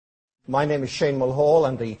My name is Shane Mulhall,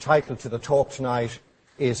 and the title to the talk tonight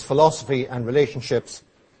is Philosophy and Relationships,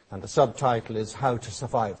 and the subtitle is How to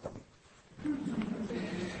Survive Them.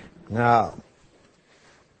 Now,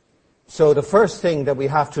 so the first thing that we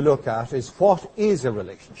have to look at is what is a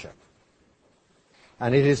relationship?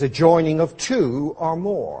 And it is a joining of two or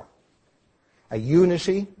more. A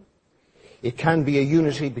unity. It can be a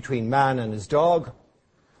unity between man and his dog,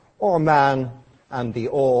 or man and the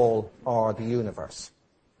all or the universe.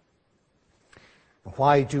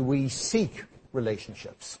 Why do we seek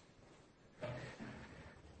relationships?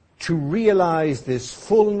 To realize this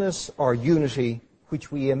fullness or unity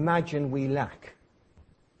which we imagine we lack.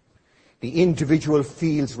 The individual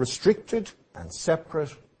feels restricted and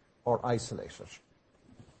separate or isolated.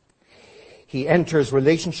 He enters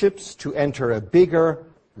relationships to enter a bigger,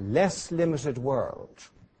 less limited world,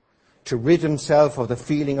 to rid himself of the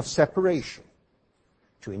feeling of separation,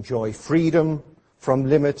 to enjoy freedom from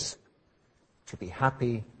limits, to be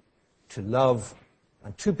happy, to love,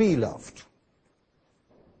 and to be loved.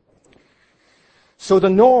 So the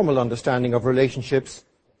normal understanding of relationships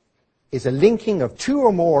is a linking of two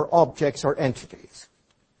or more objects or entities,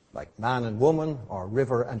 like man and woman or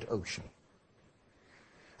river and ocean.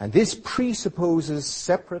 And this presupposes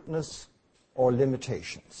separateness or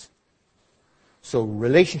limitations. So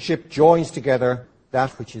relationship joins together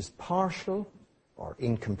that which is partial or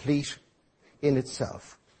incomplete in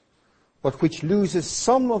itself, but which loses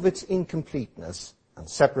some of its incompleteness and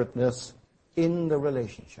separateness in the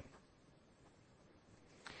relationship.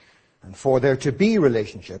 And for there to be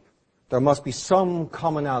relationship, there must be some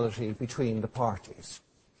commonality between the parties.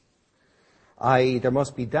 I.e., there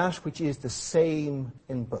must be that which is the same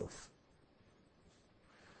in both.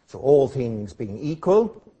 So all things being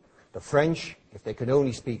equal, the French, if they could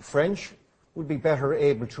only speak French, would be better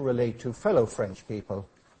able to relate to fellow French people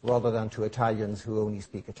rather than to Italians who only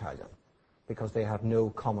speak Italian, because they have no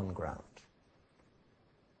common ground.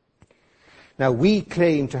 Now, we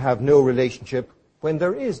claim to have no relationship when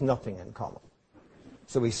there is nothing in common.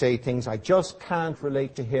 So we say things, I just can't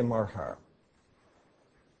relate to him or her.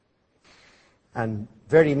 And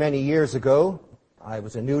very many years ago, I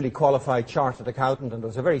was a newly qualified chartered accountant, and there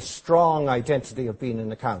was a very strong identity of being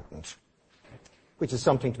an accountant, which is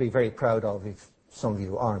something to be very proud of if some of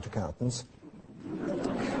you aren't accountants.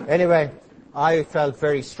 Anyway, I felt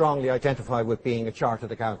very strongly identified with being a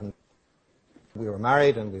chartered accountant. We were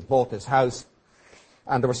married and we bought this house,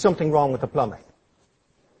 and there was something wrong with the plumbing.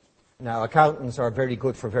 Now, accountants are very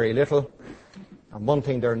good for very little, and one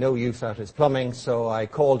thing they're no use at is plumbing, so I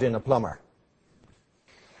called in a plumber.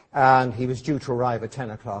 And he was due to arrive at 10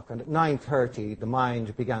 o'clock, and at 9:30 the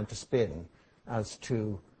mind began to spin as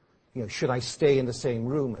to, should I stay in the same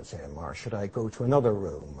room as him, or should I go to another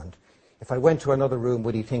room? And if I went to another room,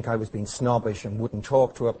 would he think I was being snobbish and wouldn't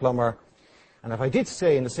talk to a plumber? And if I did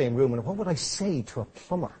stay in the same room, what would I say to a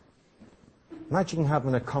plumber? Imagine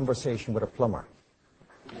having a conversation with a plumber.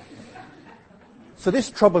 So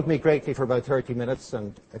this troubled me greatly for about 30 minutes,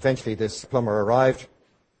 and eventually this plumber arrived,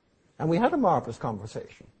 and we had a marvelous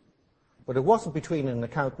conversation. But it wasn't between an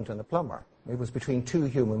accountant and a plumber. It was between two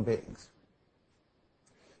human beings.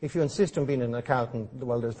 If you insist on being an accountant,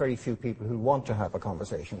 well, there's very few people who want to have a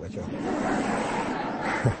conversation with you.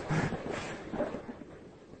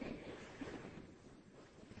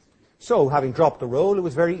 So, having dropped the role, it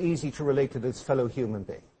was very easy to relate to this fellow human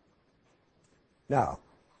being. Now,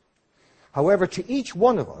 however, to each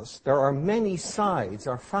one of us, there are many sides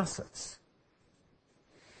or facets.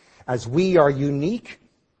 As we are unique,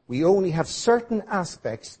 we only have certain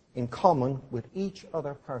aspects in common with each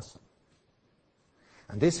other person.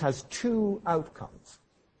 And this has two outcomes.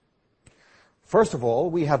 First of all,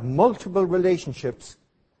 we have multiple relationships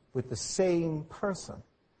with the same person.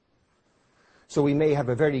 So we may have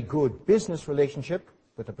a very good business relationship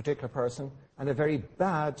with a particular person and a very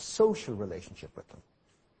bad social relationship with them.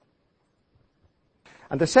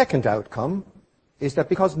 And the second outcome is that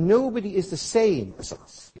because nobody is the same as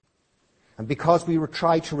us, and because we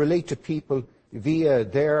try to relate to people via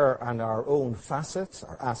their and our own facets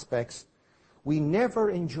or aspects, we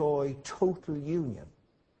never enjoy total union.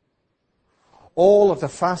 All of the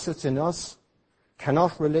facets in us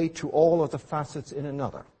cannot relate to all of the facets in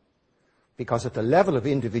another, because at the level of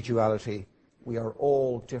individuality, we are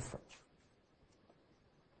all different.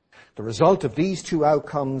 The result of these two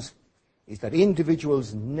outcomes is that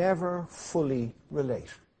individuals never fully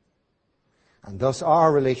relate, and thus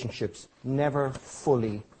our relationships never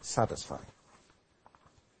fully satisfy.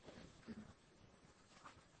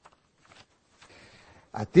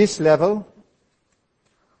 At this level,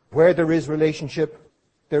 where there is relationship,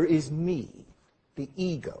 there is me, the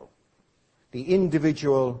ego, the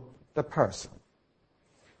individual the person.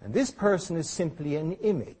 And this person is simply an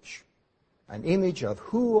image of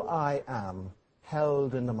who I am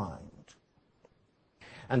held in the mind.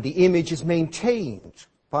 And the image is maintained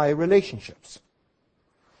by relationships.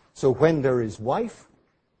 So when there is wife,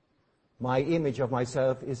 my image of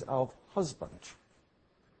myself is of husband.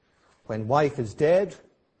 When wife is dead,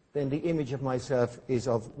 then the image of myself is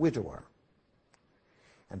of widower.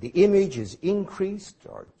 And the image is increased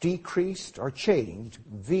or decreased or changed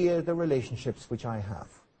via the relationships which I have.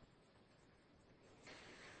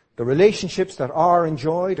 The relationships that are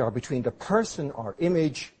enjoyed are between the person or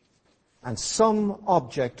image and some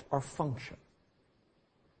object or function.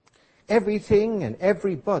 Everything and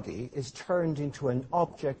everybody is turned into an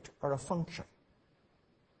object or a function.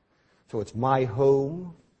 So it's my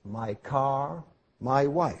home, my car, my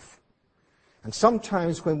wife. And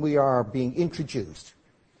sometimes when we are being introduced,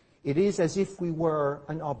 it is as if we were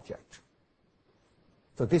an object.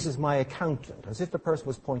 So this is my accountant, as if the person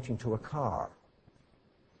was pointing to a car.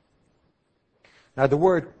 Now the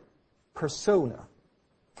word persona,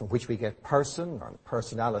 from which we get person or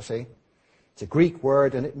personality, it's a Greek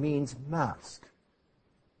word and it means mask.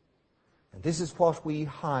 And this is what we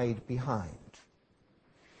hide behind.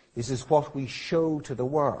 This is what we show to the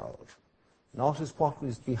world, not as what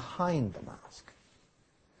is behind the mask.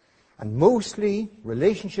 And mostly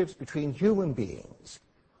relationships between human beings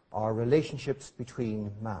are relationships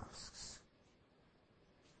between masks.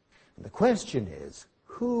 And the question is,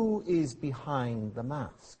 who is behind the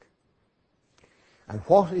mask? And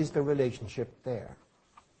what is the relationship there?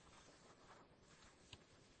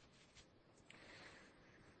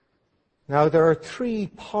 Now, there are three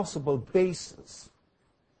possible bases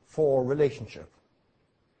for relationship.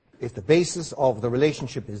 If the basis of the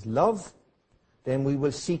relationship is love, then we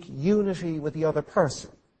will seek unity with the other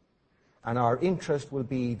person, and our interest will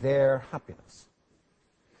be their happiness.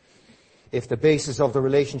 If the basis of the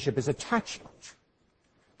relationship is attachment,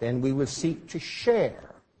 then we will seek to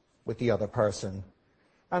share with the other person,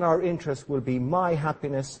 and our interest will be my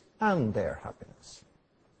happiness and their happiness.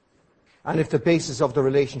 And if the basis of the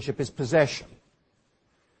relationship is possession,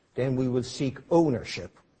 then we will seek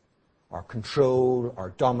ownership or control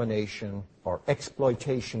or domination or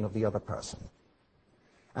exploitation of the other person.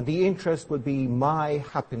 And the interest will be my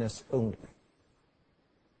happiness only.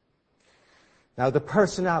 Now the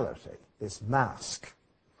personality, this mask,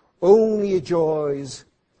 only enjoys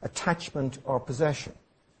attachment or possession.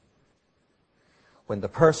 When the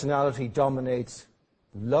personality dominates,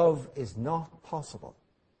 love is not possible.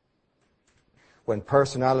 When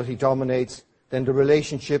personality dominates, then the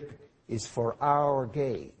relationship is for our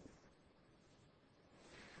gain.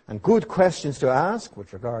 And good questions to ask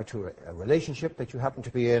with regard to a relationship that you happen to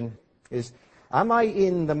be in is, am I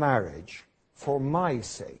in the marriage for my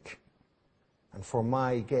sake and for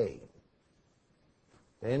my gain?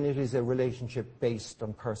 Then it is a relationship based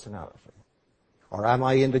on personality. Or am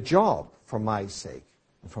I in the job for my sake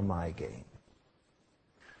and for my gain?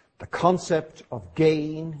 The concept of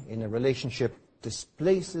gain in a relationship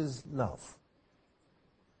displaces love.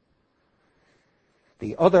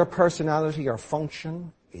 The other personality or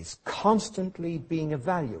function is constantly being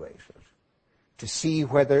evaluated to see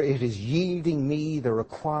whether it is yielding me the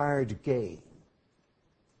required gain.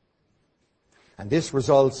 And this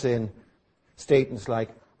results in statements like,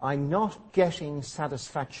 I'm not getting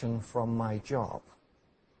satisfaction from my job,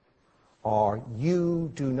 or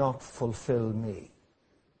you do not fulfill me.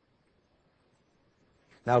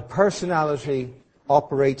 Now, personality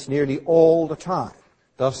operates nearly all the time.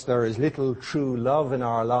 Thus, there is little true love in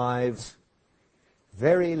our lives,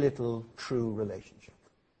 very little true relationship.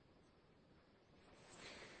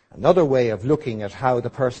 Another way of looking at how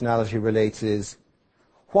the personality relates is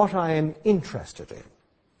what I am interested in,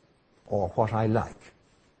 or what I like,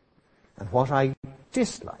 and what I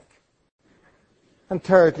dislike. And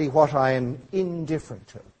thirdly, what I am indifferent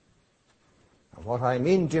to. And what I am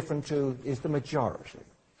indifferent to is the majority.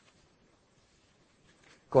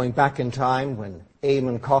 Going back in time when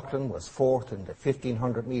Eamon Coughlin was fourth in the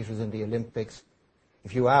 1500 metres in the Olympics,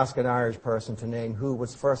 if you ask an Irish person to name who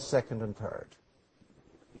was first, second and third,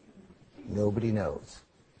 nobody knows.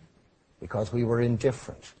 Because we were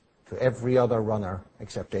indifferent to every other runner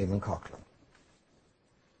except Eamon Coughlin.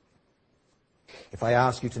 If I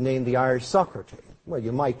ask you to name the Irish soccer team, well,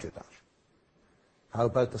 you might do that. How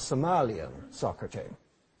about the Somalian soccer team?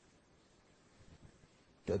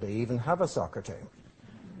 Do they even have a soccer team?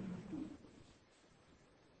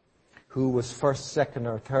 Who was first, second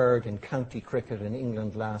or third in county cricket in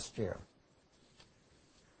England last year?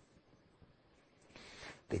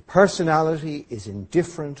 The personality is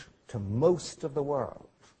indifferent to most of the world.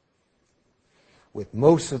 With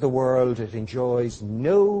most of the world, it enjoys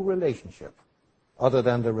no relationship other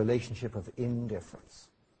than the relationship of indifference.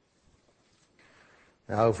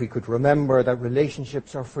 Now, if we could remember that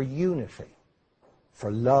relationships are for unity,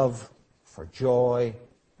 for love, for joy,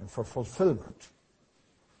 and for fulfillment.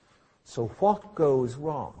 So what goes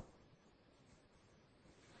wrong?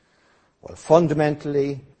 Well,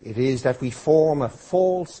 fundamentally, it is that we form a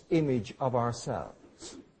false image of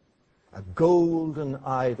ourselves, a golden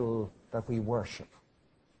idol that we worship.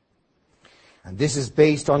 And this is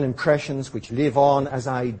based on impressions which live on as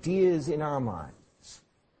ideas in our minds,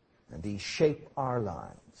 and these shape our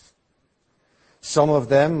lives. Some of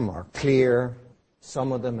them are clear,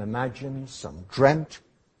 some of them imagined, some dreamt,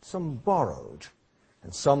 some borrowed,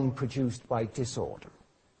 and some produced by disorder.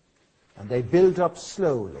 And they build up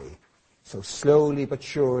slowly, so slowly but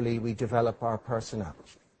surely we develop our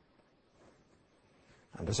personality.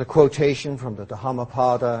 And there's a quotation from the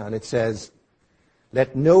Dhammapada, and it says,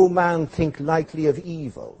 "Let no man think lightly of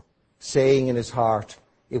evil, saying in his heart,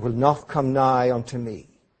 it will not come nigh unto me.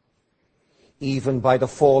 Even by the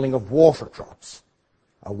falling of water drops,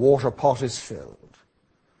 a water pot is filled.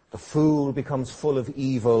 The fool becomes full of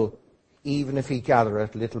evil, even if he gather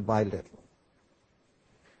it little by little.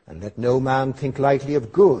 And let no man think lightly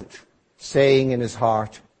of good, saying in his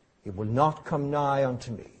heart, it will not come nigh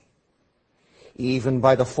unto me. Even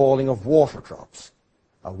by the falling of water drops,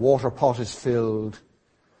 a water pot is filled.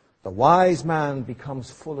 The wise man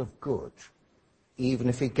becomes full of good, even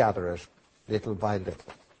if he gather it little by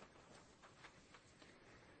little."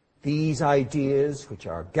 These ideas which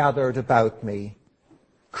are gathered about me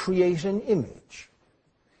create an image,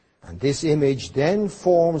 and this image then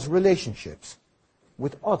forms relationships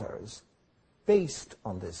with others based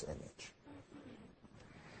on this image.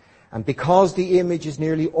 And because the image is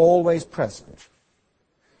nearly always present,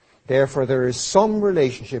 therefore there is some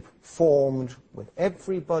relationship formed with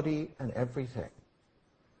everybody and everything.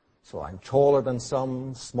 So I'm taller than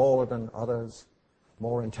some, smaller than others,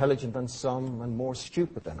 more intelligent than some, and more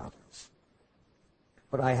stupid than others.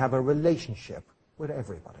 But I have a relationship with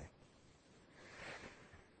everybody.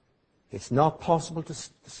 It's not possible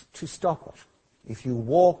to stop it. If you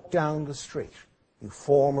walk down the street, you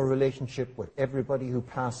form a relationship with everybody who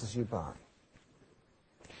passes you by.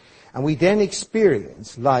 And we then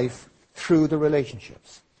experience life through the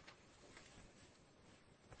relationships.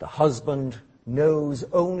 The husband knows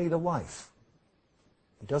only the wife.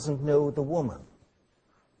 He doesn't know the woman.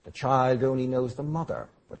 The child only knows the mother,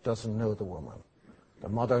 but doesn't know the woman. The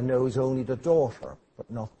mother knows only the daughter, but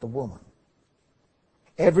not the woman.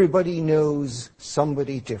 Everybody knows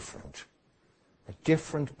somebody different, a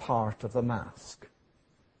different part of the mask.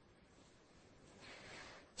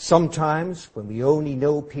 Sometimes, when we only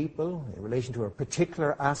know people in relation to a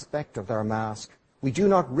particular aspect of their mask, we do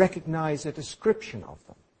not recognize a description of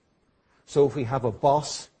them. So if we have a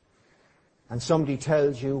boss, and somebody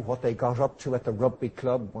tells you what they got up to at the rugby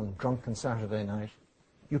club one drunken Saturday night,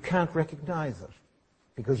 you can't recognize it,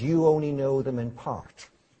 because you only know them in part.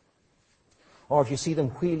 Or if you see them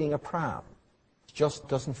wheeling a pram, it just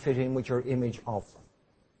doesn't fit in with your image of them.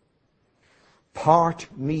 Part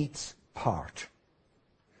meets part.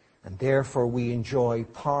 And therefore we enjoy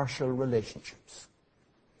partial relationships.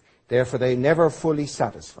 Therefore they never fully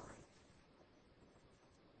satisfy.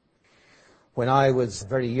 When I was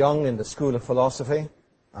very young in the School of Philosophy,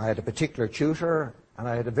 I had a particular tutor, and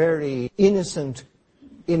I had a very innocent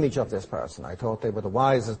image of this person. I thought they were the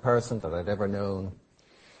wisest person that I'd ever known,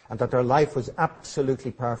 and that their life was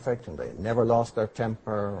absolutely perfect, and they never lost their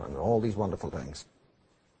temper, and all these wonderful things.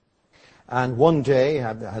 And one day,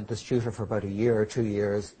 I had this tutor for about a year or 2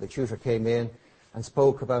 years, the tutor came in and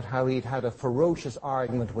spoke about how he'd had a ferocious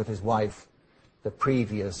argument with his wife the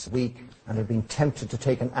previous week and had been tempted to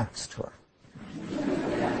take an axe to her.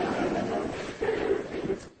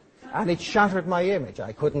 And it shattered my image.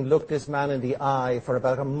 I couldn't look this man in the eye for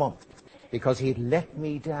about a month because he'd let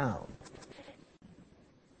me down.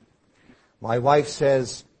 My wife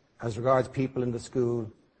says, as regards people in the school,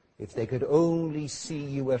 if they could only see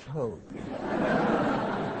you at home.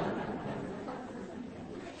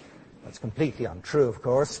 That's completely untrue, of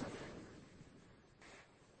course.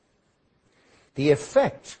 The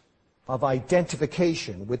effect of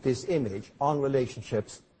identification with this image on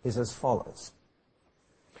relationships is as follows.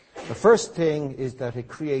 The first thing is that it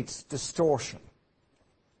creates distortion.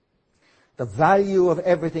 The value of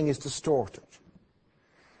everything is distorted.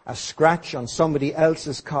 A scratch on somebody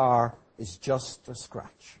else's car is just a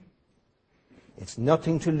scratch. It's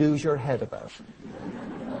nothing to lose your head about.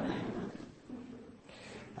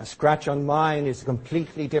 A scratch on mine is a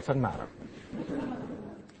completely different matter.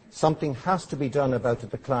 Something has to be done about the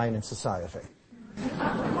decline in society.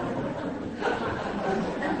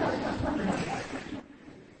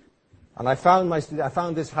 And I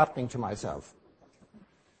found this happening to myself.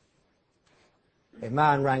 A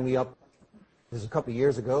man rang me up, this was a couple of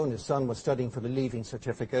years ago, and his son was studying for the leaving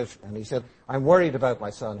certificate, and he said, I'm worried about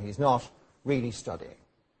my son, he's not really studying.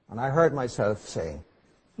 And I heard myself saying,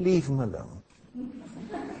 leave him alone.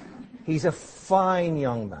 He's a fine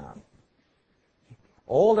young man.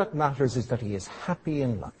 All that matters is that he is happy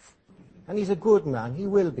in life. And he's a good man, he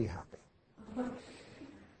will be happy.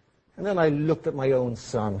 And then I looked at my own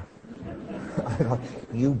son. I thought,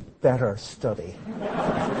 you better study.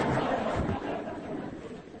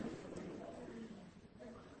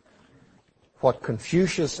 What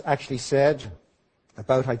Confucius actually said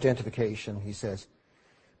about identification, he says,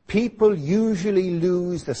 people usually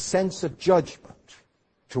lose the sense of judgment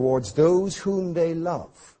towards those whom they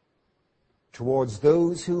love, towards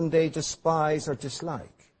those whom they despise or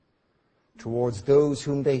dislike, towards those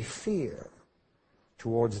whom they fear,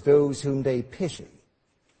 towards those whom they pity,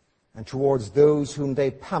 and towards those whom they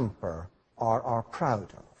pamper or are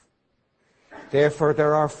proud of. Therefore,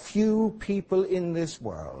 there are few people in this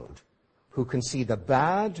world who can see the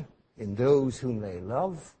bad in those whom they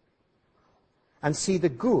love and see the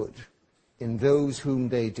good in those whom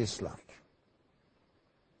they dislike.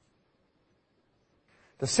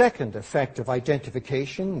 The second effect of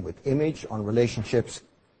identification with image on relationships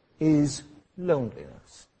is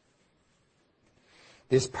loneliness.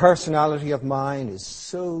 This personality of mine is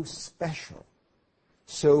so special,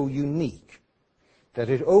 so unique, that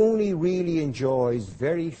it only really enjoys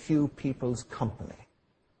very few people's company.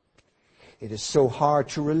 It is so hard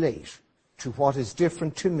to relate to what is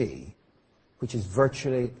different to me, which is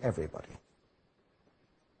virtually everybody.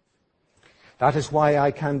 That is why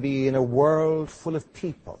I can be in a world full of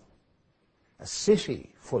people, a city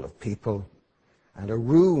full of people, and a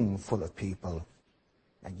room full of people,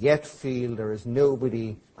 and yet feel there is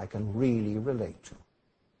nobody I can really relate to.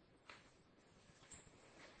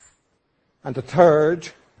 And the third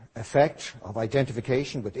effect of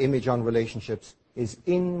identification with image on relationships is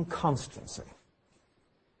inconstancy.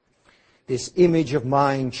 This image of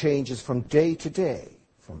mine changes from day to day,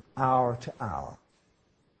 from hour to hour.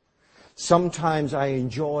 Sometimes I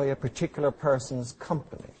enjoy a particular person's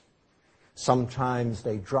company. Sometimes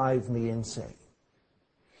they drive me insane.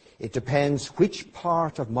 It depends which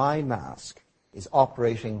part of my mask is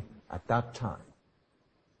operating at that time.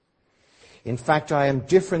 In fact, I am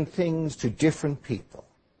different things to different people.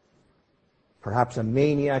 Perhaps a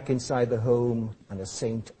maniac inside the home and a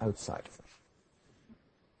saint outside of it.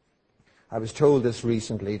 I was told this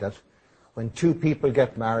recently, that when two people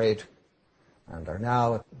get married and are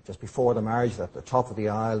now just before the marriage, at the top of the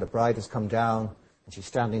aisle, the bride has come down and she's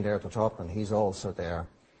standing there at the top and he's also there.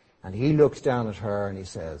 And he looks down at her and he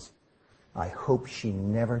says, I hope she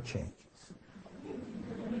never changes.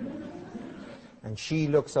 And she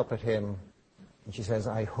looks up at him and she says,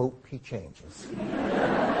 I hope he changes.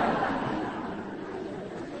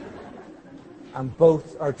 And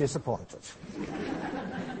both are disappointed.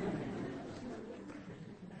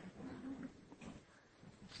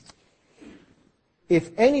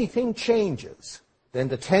 If anything changes, then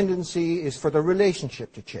the tendency is for the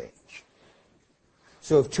relationship to change.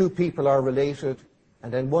 So if two people are related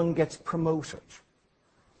and then one gets promoted,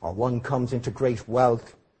 or one comes into great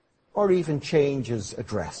wealth, or even changes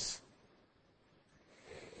address,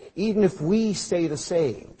 even if we stay the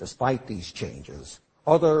same despite these changes,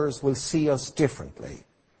 others will see us differently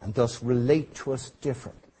and thus relate to us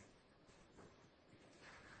differently.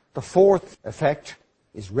 The fourth effect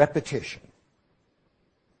is repetition.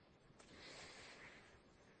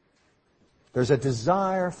 There's a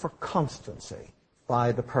desire for constancy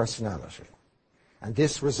by the personality, and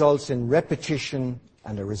this results in repetition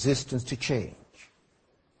and a resistance to change.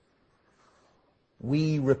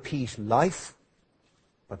 We repeat life,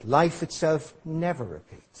 but life itself never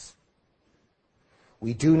repeats.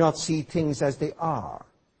 We do not see things as they are.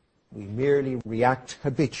 We merely react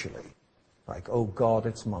habitually, like, oh God,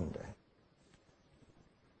 it's Monday.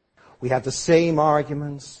 We have the same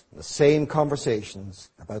arguments, the same conversations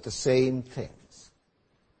about the same things.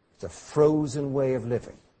 It's a frozen way of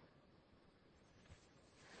living,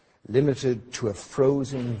 limited to a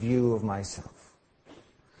frozen view of myself.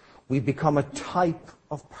 We become a type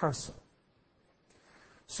of person.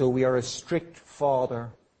 So we are a strict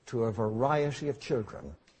father to a variety of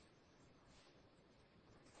children.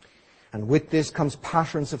 And with this comes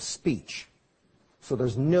patterns of speech. So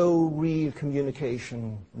there's no real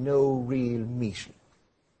communication, no real meeting.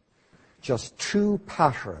 Just two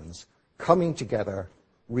patterns coming together,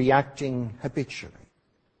 reacting habitually.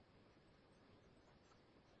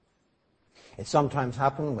 It sometimes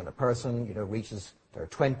happens when a person, reaches their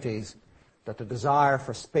 20s, that the desire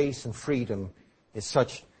for space and freedom is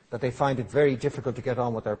such that they find it very difficult to get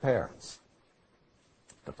on with their parents,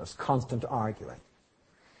 that there's constant arguing.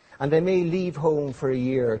 And they may leave home for a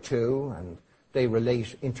year or two, and they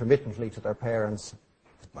relate intermittently to their parents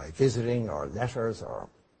by visiting or letters or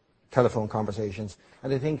telephone conversations,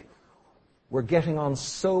 and they think, we're getting on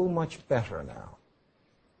so much better now.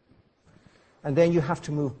 And then you have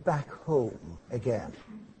to move back home again.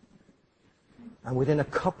 And within a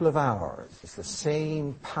couple of hours, it's the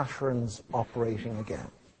same patterns operating again.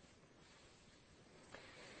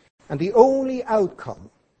 And the only outcome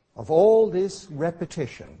of all this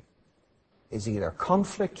repetition is either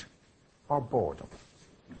conflict or boredom.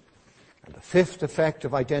 And the fifth effect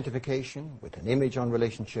of identification with an image on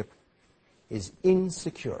relationship is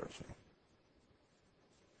insecurity.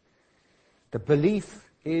 The belief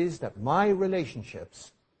is that my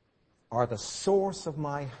relationships are the source of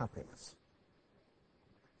my happiness,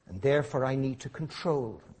 and therefore I need to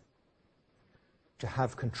control them, to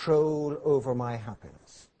have control over my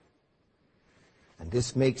happiness. And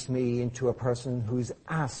this makes me into a person who's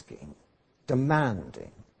asking,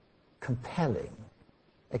 demanding, compelling,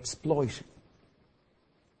 exploiting.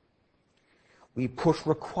 We put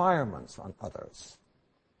requirements on others.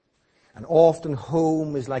 And often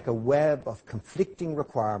home is like a web of conflicting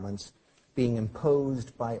requirements being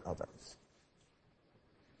imposed by others.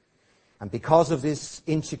 And because of this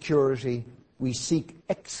insecurity, we seek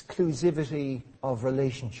exclusivity of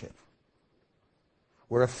relationship.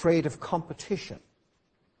 We're afraid of competition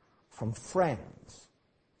from friends,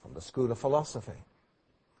 from the School of Philosophy,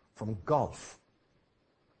 from golf.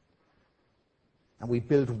 And we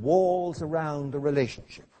build walls around the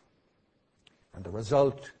relationship. And the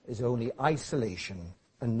result is only isolation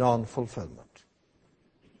and non-fulfillment.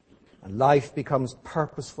 And life becomes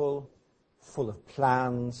purposeful, full of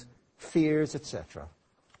plans, fears, etc.,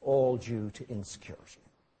 all due to insecurity.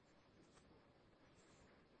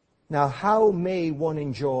 Now, how may one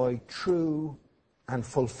enjoy true and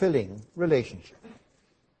fulfilling relationship?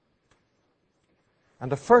 And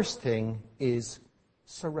the first thing is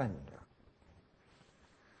surrender.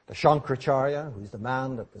 The Shankaracharya, who's the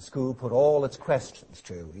man that the school put all its questions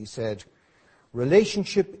to, he said,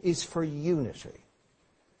 relationship is for unity,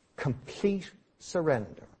 complete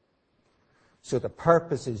surrender. So the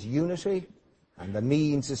purpose is unity and the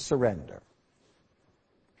means is surrender.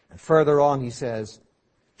 And further on he says,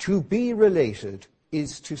 to be related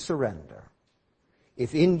is to surrender.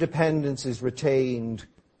 If independence is retained,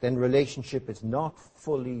 then relationship is not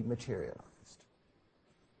fully materialized.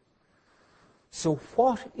 So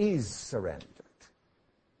what is surrendered?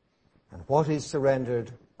 And what is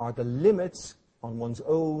surrendered are the limits on one's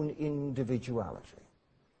own individuality.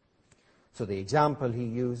 So the example he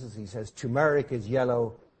uses, he says, turmeric is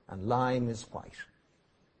yellow and lime is white.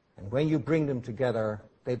 And when you bring them together,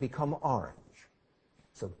 they become orange.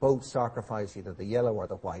 So both sacrifice either the yellow or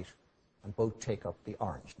the white, and both take up the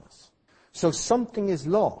orangeness. So something is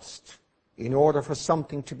lost in order for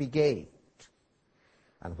something to be gained.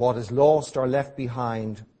 And what is lost or left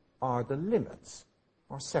behind are the limits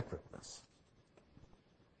or separateness.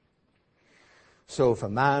 So if a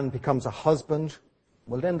man becomes a husband,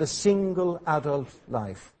 well then the single adult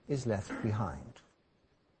life is left behind.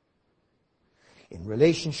 In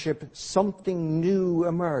relationship, something new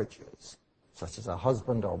emerges, such as a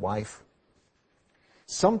husband or wife.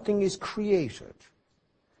 Something is created,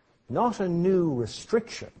 not a new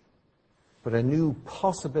restriction, but a new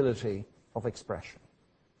possibility of expression.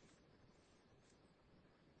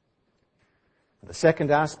 The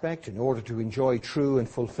second aspect, in order to enjoy true and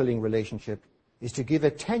fulfilling relationship, is to give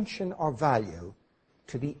attention or value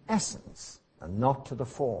to the essence and not to the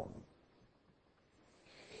form.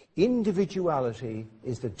 Individuality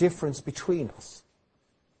is the difference between us.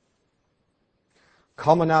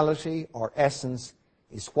 Commonality or essence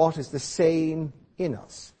is what is the same in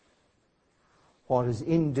us. What is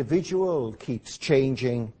individual keeps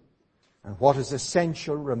changing, and what is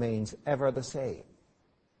essential remains ever the same.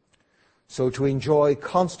 So to enjoy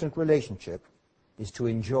constant relationship is to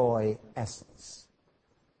enjoy essence.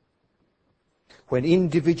 When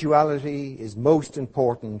individuality is most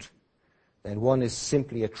important, then one is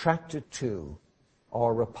simply attracted to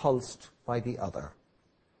or repulsed by the other,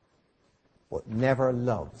 but never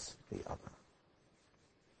loves the other.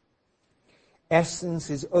 Essence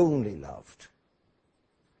is only loved.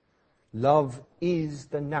 Love is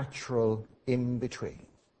the natural in-between.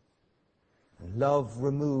 And love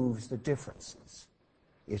removes the differences.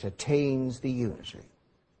 It attains the unity.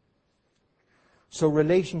 So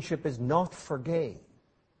relationship is not for gain,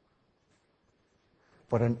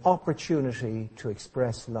 but an opportunity to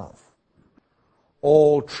express love.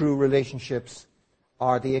 All true relationships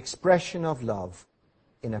are the expression of love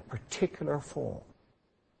in a particular form.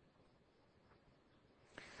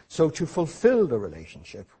 So to fulfill the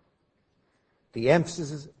relationship, the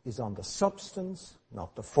emphasis is on the substance,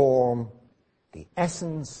 not the form, the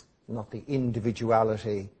essence, not the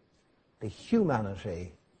individuality, the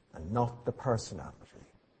humanity, and not the personality.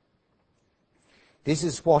 This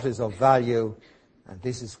is what is of value, and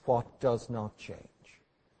this is what does not change.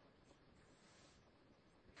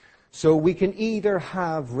 So we can either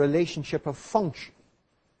have relationship of function,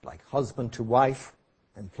 like husband to wife,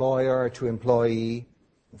 employer to employee,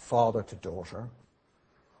 and father to daughter,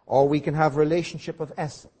 or we can have relationship of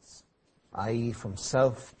essence, i.e. from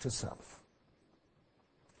self to self.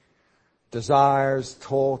 Desires,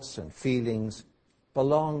 thoughts, and feelings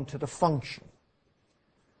belong to the function.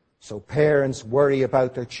 So parents worry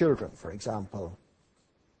about their children, for example,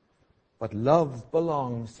 but love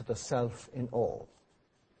belongs to the self in all.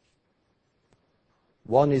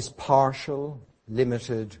 One is partial,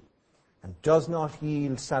 limited, and does not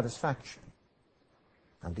yield satisfaction,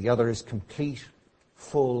 and the other is complete,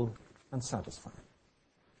 full, and satisfying.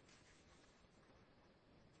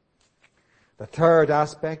 The third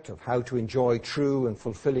aspect of how to enjoy true and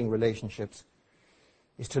fulfilling relationships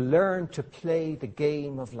is to learn to play the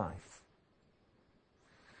game of life.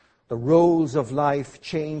 The roles of life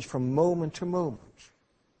change from moment to moment,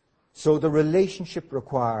 so the relationship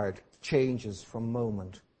required changes from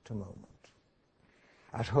moment to moment.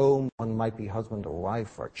 At home, one might be husband or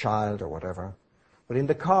wife or child or whatever, but in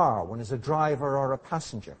the car, one is a driver or a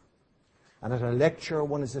passenger, and at a lecture,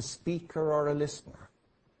 one is a speaker or a listener.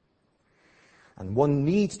 And one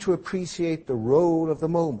needs to appreciate the role of the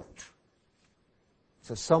moment.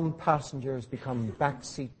 So some passengers become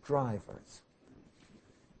backseat drivers.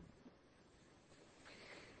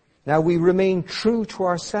 Now we remain true to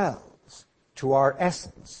ourselves, to our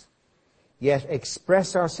essence, yet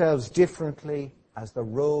express ourselves differently as the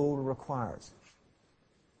role requires it.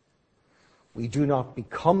 We do not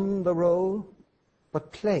become the role,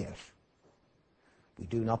 but play it. We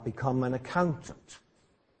do not become an accountant,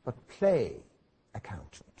 but play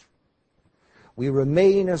accountant. We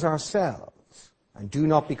remain as ourselves and do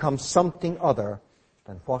not become something other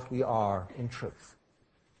than what we are in truth.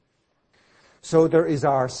 So there is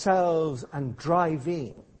ourselves and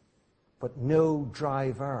driving, but no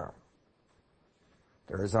driver.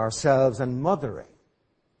 There is ourselves and mothering,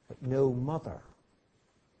 but no mother.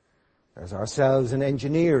 There's ourselves and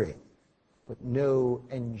engineering, but no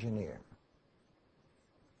engineer.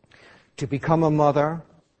 To become a mother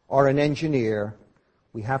or an engineer,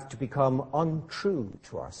 we have to become untrue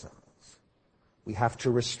to ourselves. We have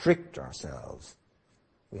to restrict ourselves.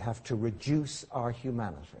 We have to reduce our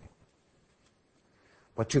humanity.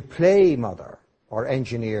 But to play mother or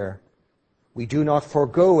engineer, we do not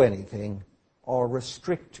forego anything or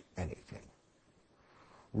restrict anything.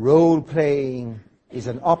 Role-playing is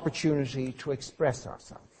an opportunity to express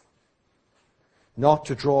ourselves, not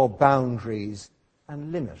to draw boundaries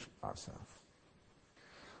and limit ourselves.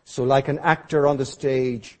 So like an actor on the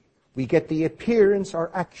stage, we get the appearance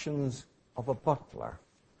or actions of a butler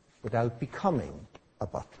without becoming a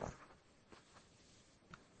butler.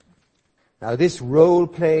 Now this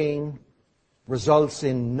role-playing results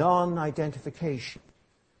in non-identification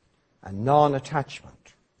and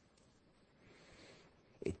non-attachment.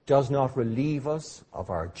 It does not relieve us of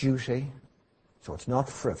our duty, so it's not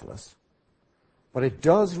frivolous, but it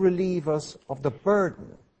does relieve us of the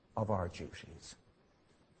burden of our duties.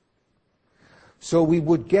 So we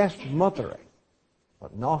would get mothering,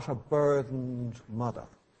 but not a burdened mother.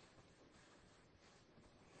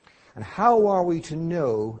 And how are we to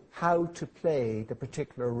know how to play the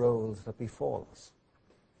particular roles that befall us?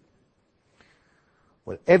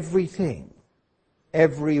 Well, everything,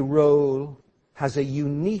 every role has a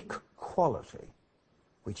unique quality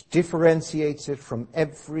which differentiates it from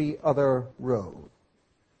every other role.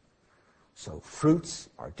 So fruits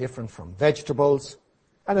are different from vegetables,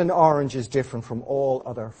 and an orange is different from all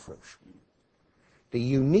other fruit. The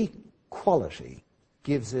unique quality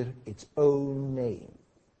gives it its own name.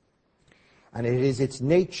 And it is its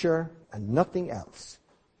nature and nothing else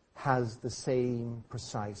has the same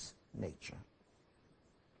precise nature.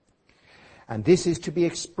 And this is to be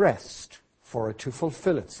expressed for it to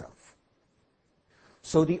fulfill itself.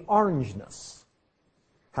 So the orangeness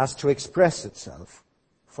has to express itself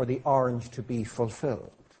for the orange to be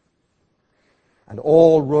fulfilled. And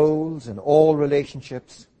all roles and all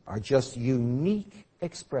relationships are just unique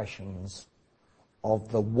expressions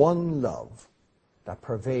of the one love that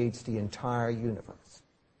pervades the entire universe.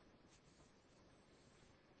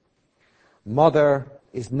 Mother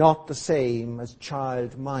is not the same as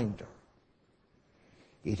childminder.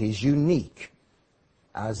 It is unique,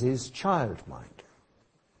 as is childminder.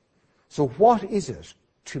 So what is it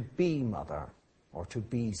to be mother or to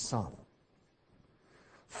be son?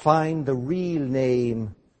 Find the real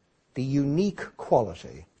name, the unique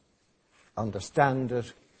quality, understand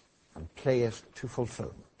it, and play it to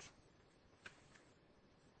fulfillment.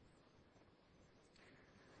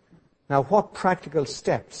 Now, what practical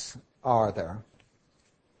steps are there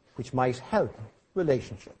which might help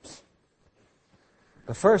relationships?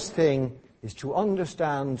 The first thing is to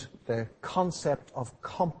understand the concept of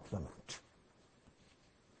complement.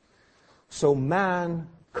 So man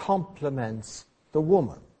complements the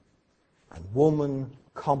woman, and woman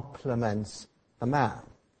complements the man.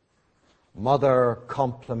 Mother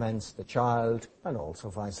complements the child, and also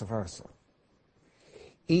vice versa.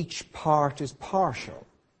 Each part is partial,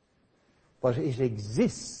 but it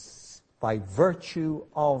exists by virtue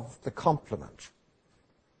of the complement.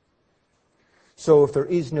 So if there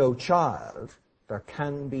is no child, there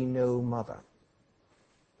can be no mother.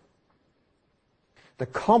 The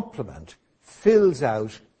complement fills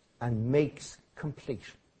out and makes complete.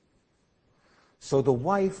 So the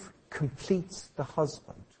wife completes the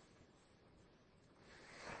husband.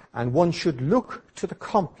 And one should look to the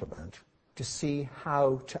complement to see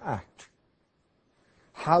how to act,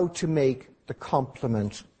 how to make the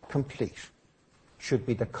complement complete should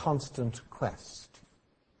be the constant quest.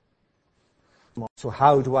 So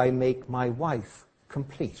how do I make my wife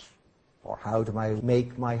complete? Or how do I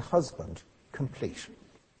make my husband complete?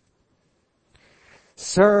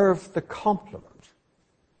 Serve the complement,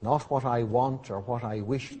 not what I want or what I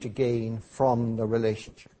wish to gain from the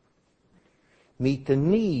relationship. Meet the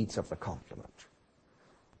needs of the complement.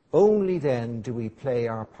 Only then do we play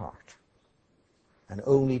our part. And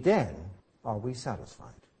only then are we satisfied.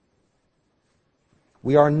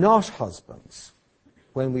 We are not husbands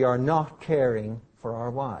when we are not caring for our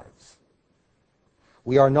wives.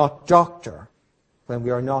 We are not doctor when we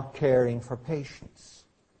are not caring for patients.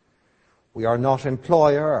 We are not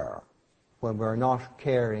employer when we are not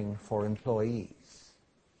caring for employees.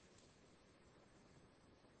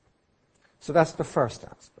 So that's the first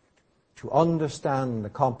aspect, to understand the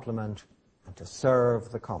complement and to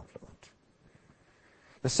serve the complement.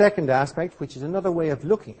 The second aspect, which is another way of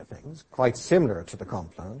looking at things, quite similar to the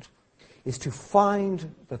complement, is to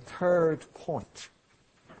find the third point.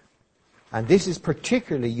 And this is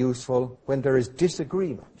particularly useful when there is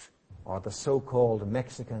disagreement, or the so-called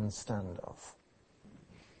Mexican standoff.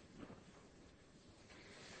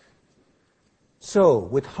 So,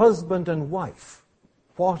 with husband and wife,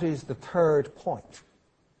 what is the third point?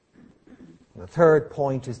 The third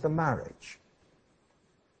point is the marriage.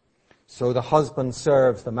 So the husband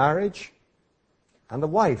serves the marriage, and the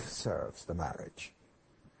wife serves the marriage.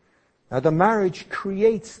 Now the marriage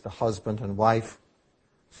creates the husband and wife,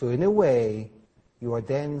 so in a way you are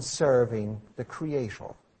then serving the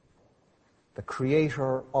Creator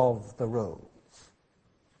of the roles.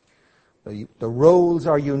 The roles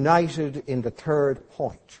are united in the third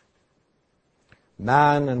point.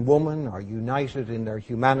 Man and woman are united in their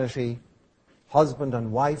humanity, husband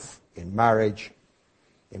and wife in marriage,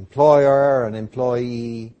 employer and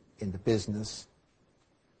employee in the business.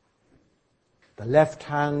 The left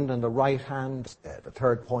hand and the right hand, the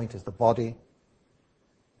third point is the body.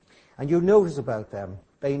 And you notice about them,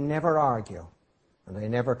 they never argue and they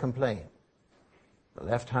never complain. The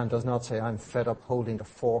left hand does not say, I'm fed up holding the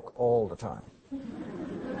fork all the time.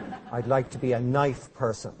 I'd like to be a knife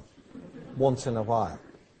person once in a while.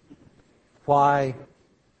 Why?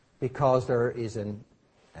 Because there is a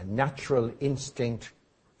natural instinct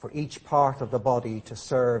for each part of the body to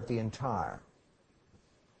serve the entire.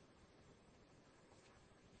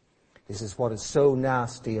 This is what is so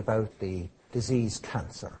nasty about the disease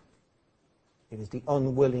cancer. It is the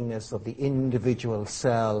unwillingness of the individual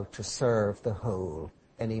cell to serve the whole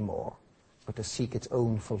anymore, but to seek its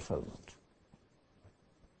own fulfillment.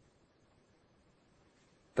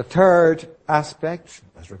 The third aspect,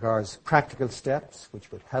 as regards practical steps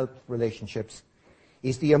which would help relationships,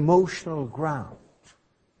 is the emotional ground.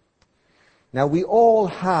 Now, we all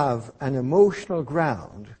have an emotional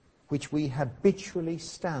ground which we habitually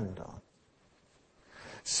stand on.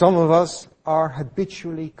 Some of us are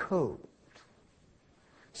habitually cold.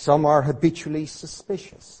 Some are habitually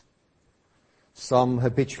suspicious. Some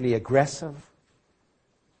habitually aggressive,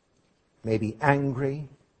 maybe angry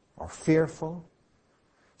or fearful.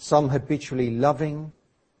 Some habitually loving,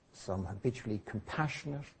 some habitually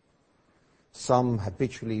compassionate, some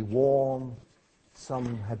habitually warm,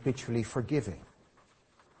 some habitually forgiving.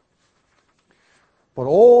 But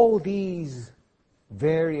all these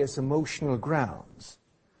various emotional grounds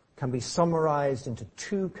can be summarized into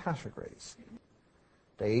two categories.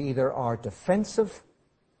 They either are defensive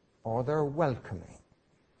or they're welcoming.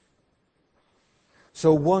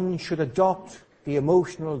 So one should adopt the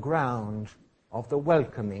emotional ground of the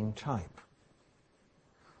welcoming type.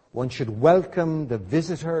 One should welcome the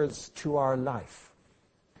visitors to our life.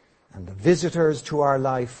 And the visitors to our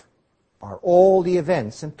life are all the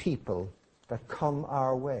events and people that come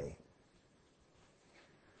our way.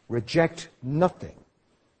 Reject nothing.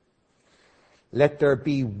 Let there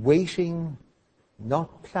be waiting,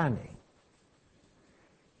 not planning.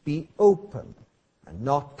 Be open and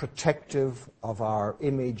not protective of our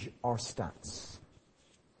image or stance.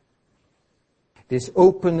 This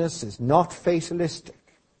openness is not fatalistic.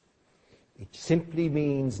 It simply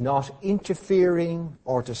means not interfering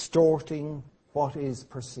or distorting what is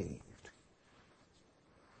perceived.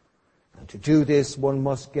 And to do this, one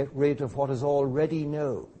must get rid of what is already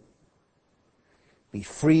known. Be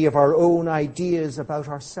free of our own ideas about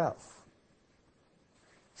ourselves.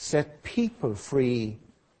 Set people free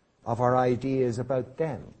of our ideas about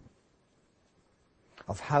them,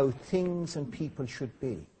 of how things and people should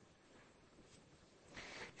be.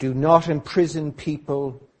 Do not imprison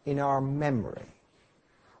people in our memory,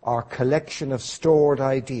 our collection of stored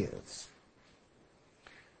ideas.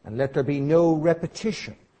 And let there be no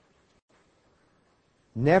repetition.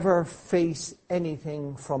 Never face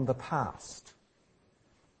anything from the past,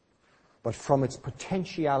 but from its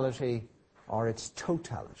potentiality or its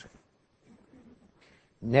totality.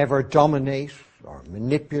 Never dominate or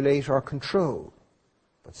manipulate or control,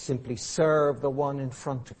 but simply serve the one in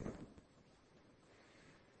front of you.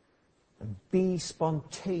 And be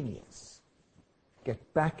spontaneous.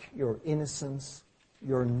 Get back your innocence,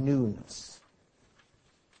 your newness.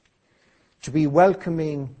 To be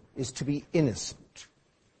welcoming is to be innocent.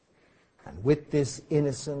 And with this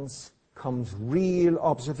innocence comes real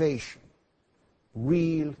observation,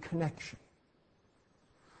 real connection.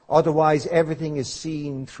 Otherwise, everything is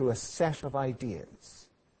seen through a set of ideas.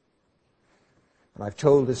 And I've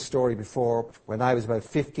told this story before. When I was about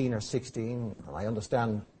 15 or 16, and I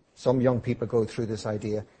understand some young people go through this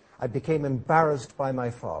idea, I became embarrassed by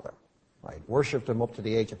my father. I worshipped him up to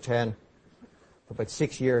the age of 10. For about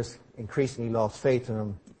 6 years, increasingly lost faith in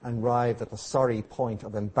him and arrived at the sorry point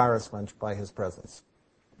of embarrassment by his presence.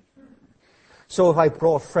 So if I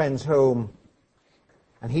brought friends home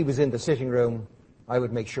and he was in the sitting room, I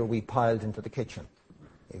would make sure we piled into the kitchen.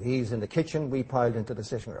 If he's in the kitchen, we piled into the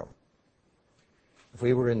sitting room. If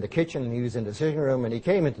we were in the kitchen and he was in the sitting room and he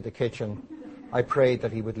came into the kitchen, I prayed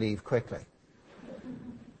that he would leave quickly.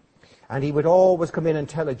 And he would always come in and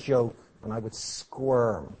tell a joke, and I would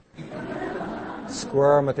squirm.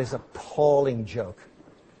 Squirm at this appalling joke.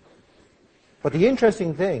 But the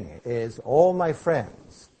interesting thing is all my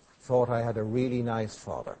friends thought I had a really nice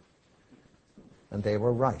father. And they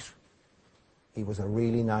were right. He was a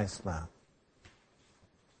really nice man.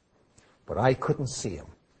 But I couldn't see him.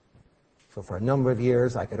 So for a number of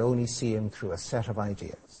years, I could only see him through a set of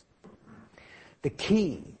ideas. The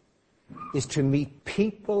key is to meet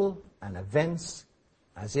people and events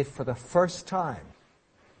as if for the first time,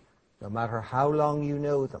 no matter how long you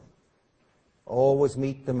know them. Always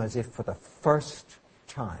meet them as if for the first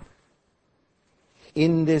time.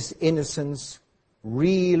 In this innocence,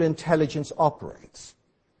 real intelligence operates.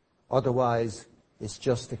 Otherwise, it's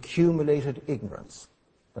just accumulated ignorance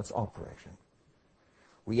that's operating.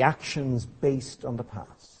 Reactions based on the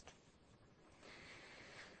past.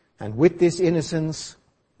 And with this innocence,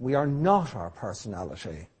 we are not our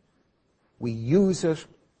personality. We use it,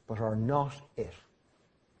 but are not it.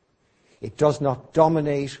 It does not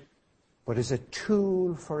dominate, but is a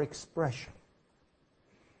tool for expression.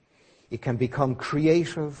 It can become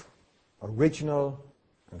creative, original,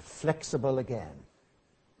 and flexible again.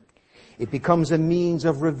 It becomes a means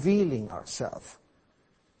of revealing ourselves,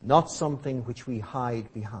 not something which we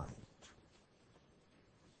hide behind.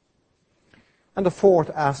 And the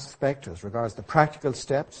fourth aspect, as regards the practical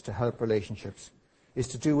steps to help relationships, is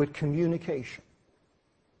to do with communication.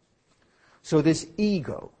 So this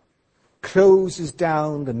ego closes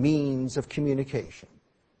down the means of communication.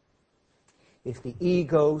 If the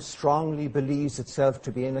ego strongly believes itself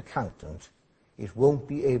to be an accountant, it won't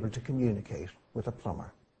be able to communicate with a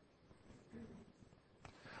plumber.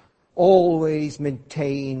 Always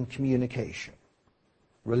maintain communication.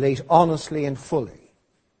 Relate honestly and fully.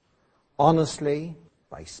 Honestly,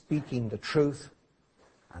 by speaking the truth,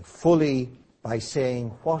 and fully by saying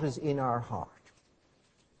what is in our heart.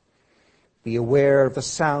 Be aware of the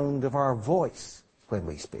sound of our voice when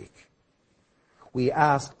we speak. We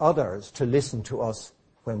ask others to listen to us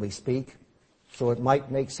when we speak, So it might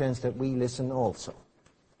make sense that we listen also.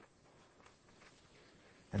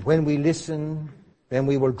 And when we listen, then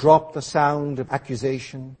we will drop the sound of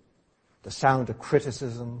accusation, the sound of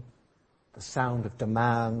criticism, the sound of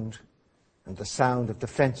demand, and the sound of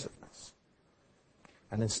defensiveness.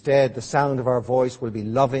 And instead, the sound of our voice will be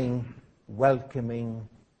loving, welcoming,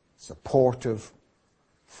 supportive,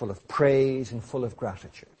 full of praise and full of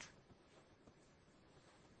gratitude.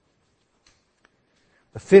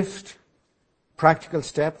 The fifth practical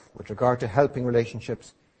step with regard to helping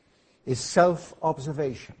relationships is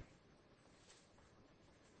self-observation.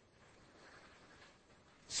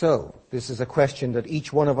 So, this is a question that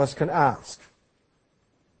each one of us can ask.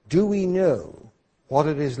 Do we know what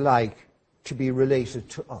it is like to be related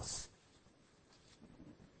to us?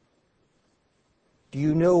 Do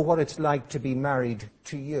you know what it's like to be married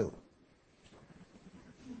to you?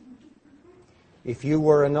 If you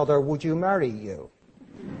were another, would you marry you?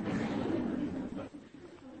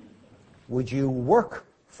 Would you work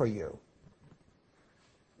for you?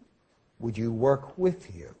 Would you work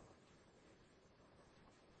with you?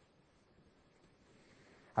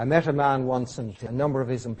 I met a man once and a number of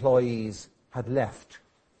his employees had left.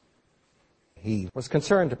 He was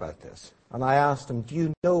concerned about this. And I asked him, do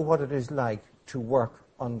you know what it is like to work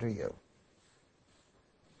under you?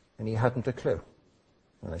 And he hadn't a clue.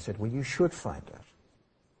 And I said, well, you should find out.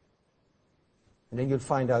 And then you'll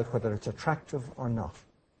find out whether it's attractive or not.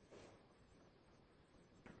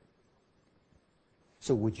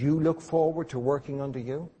 So would you look forward to working under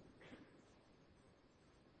you?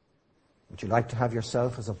 Would you like to have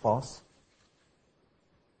yourself as a boss?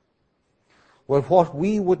 Well, what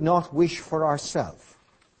we would not wish for ourselves,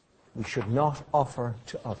 we should not offer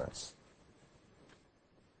to others.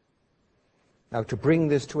 Now, to bring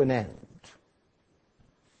this to an end,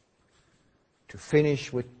 to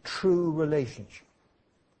finish with true relationship,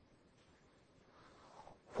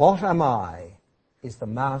 what am I is the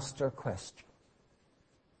master question.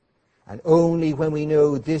 And only when we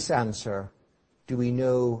know this answer do we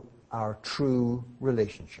know our true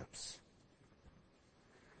relationships.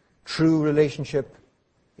 True relationship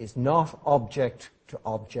is not object to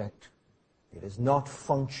object. It is not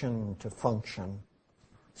function to function,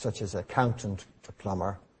 such as accountant to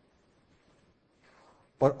plumber.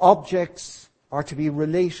 But objects are to be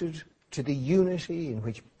related to the unity in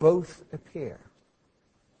which both appear.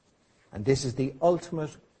 And this is the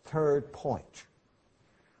ultimate third point,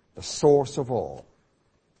 the source of all.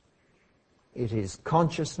 It is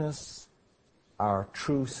consciousness, our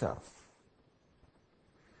true self.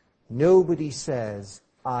 Nobody says,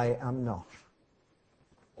 I am not.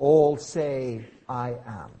 All say, I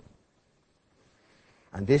am.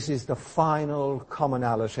 And this is the final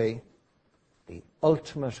commonality, the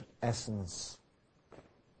ultimate essence,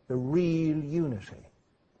 the real unity.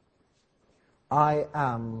 I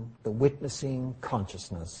am the witnessing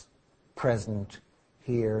consciousness present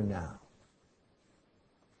here now.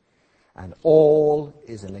 And all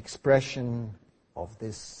is an expression of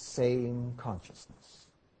this same consciousness.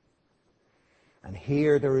 And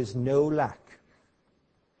here there is no lack,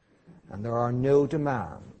 and there are no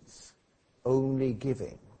demands, only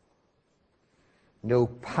giving. No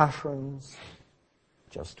patterns,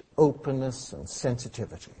 just openness and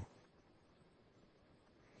sensitivity.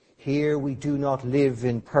 Here we do not live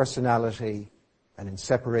in personality and in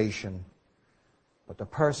separation, but the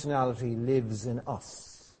personality lives in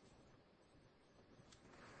us.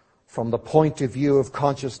 From the point of view of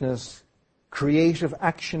consciousness, creative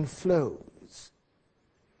action flows.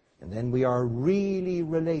 And then we are really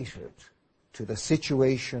related to the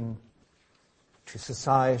situation, to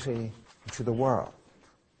society, to the world.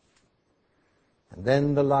 And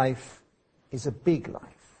then the life is a big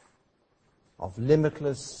life of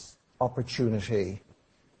limitless opportunity,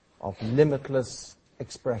 of limitless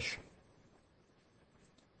expression,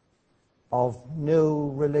 of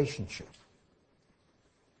no relationship,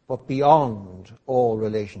 but beyond all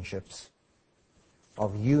relationships,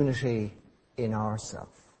 of unity in ourself.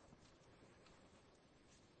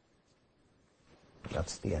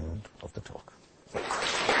 That's the end of the talk.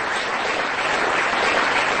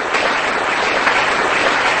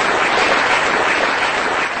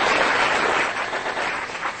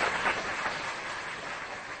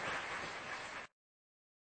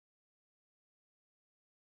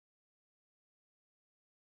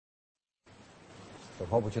 So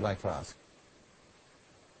what would you like to ask?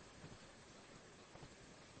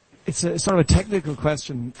 It's a sort of a technical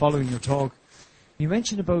question following your talk. You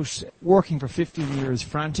mentioned about working for 15 years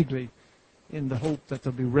frantically in the hope that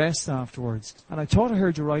there'll be rest afterwards. And I thought I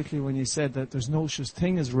heard you rightly when you said that there's no such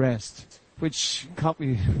thing as rest. which caught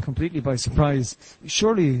me completely by surprise.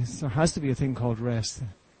 Surely there has to be a thing called rest.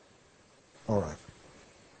 All right.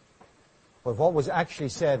 But what was actually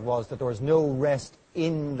said was that there was no rest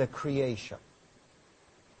in the creation.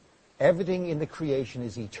 Everything in the creation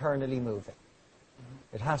is eternally moving.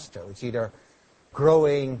 It has to. It's either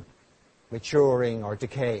growing, maturing, or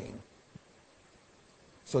decaying.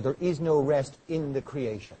 So there is no rest in the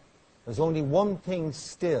creation. There's only one thing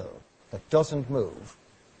still that doesn't move,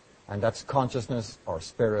 and that's consciousness or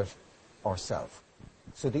spirit or self.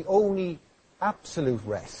 So the only absolute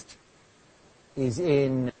rest is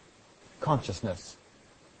in consciousness.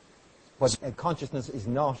 But consciousness is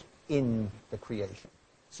not in the creation.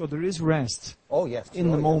 So there is rest. Oh, yes.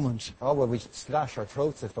 In the moment. Oh, well, we'd slash our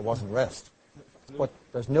throats if there wasn't rest. But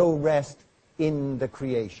there's no rest in the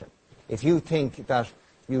creation. If you think that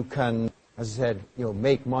you can, as I said,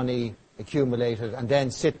 make money, accumulate it, and then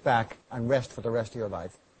sit back and rest for the rest of your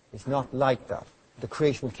life, it's not like that. The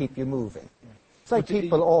creation will keep you moving. It's like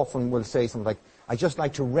people often will say something like, I just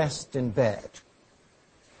like to rest in bed.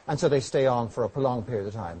 And so they stay on for a prolonged period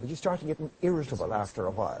of time. But you start to get irritable after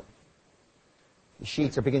a while. The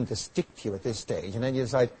sheets are beginning to stick to you at this stage, and then you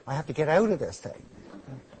decide, I have to get out of this thing.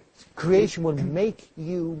 Creation will make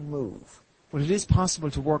you move. But it is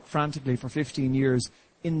possible to work frantically for 15 years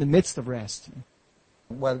in the midst of rest.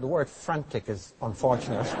 Well, the word frantic is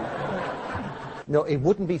unfortunate. No, it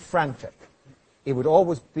wouldn't be frantic. It would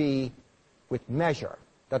always be with measure.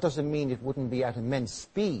 That doesn't mean it wouldn't be at immense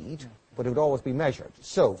speed, but it would always be measured.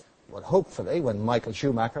 So, well, hopefully, when Michael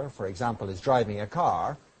Schumacher, for example, is driving a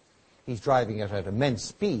car, he's driving it at immense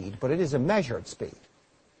speed, but it is a measured speed.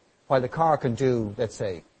 While the car can do, let's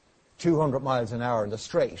say, 200 miles an hour in the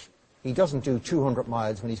straight, he doesn't do 200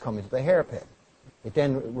 miles when he's coming to the hairpin. It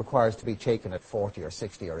then requires to be taken at 40 or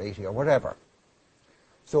 60 or 80 or whatever.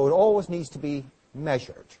 So it always needs to be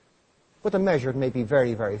measured. But the measured may be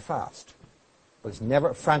very, very fast. But it's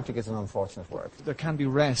never, frantic is an unfortunate word. There can be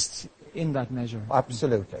rest in that measure.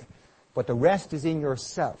 Absolutely. But the rest is in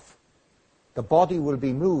yourself. The body will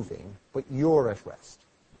be moving, but you're at rest.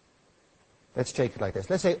 Let's take it like this.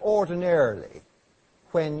 Let's say ordinarily,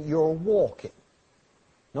 when you're walking,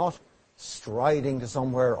 not striding to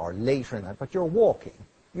somewhere or later in that, but you're walking,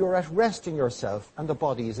 you're at rest in yourself and the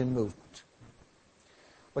body is in movement.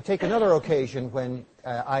 But take another occasion when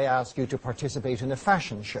I ask you to participate in a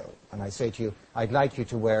fashion show, and I say to you, I'd like you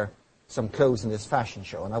to wear some clothes in this fashion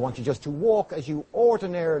show, and I want you just to walk as you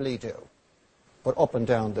ordinarily do, but up and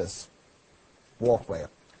down this walkway.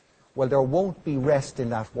 Well, there won't be rest in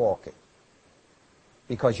that walking,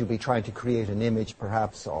 because you'll be trying to create an image,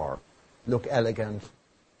 perhaps, or look elegant,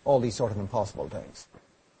 all these sort of impossible things.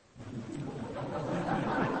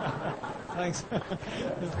 Thanks.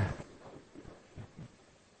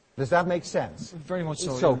 Does that make sense? Very much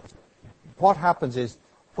so. So, what happens is,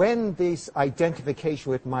 when this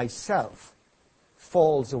identification with myself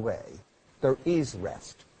falls away, there is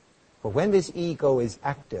rest. But when this ego is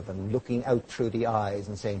active and looking out through the eyes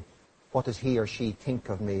and saying, what does he or she think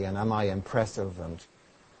of me, and am I impressive, and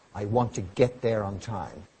I want to get there on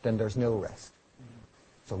time, then there's no rest.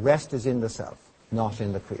 So rest is in the self, not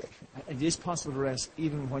in the creation. It is possible to rest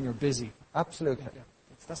even when you're busy. Absolutely. Yeah.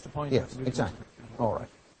 That's the point. Yes, exactly. All right.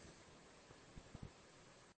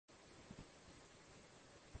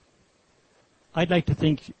 I'd like to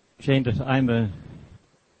think, Shane, that I'm a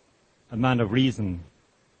man of reason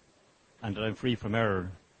and that I'm free from error.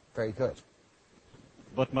 Very good.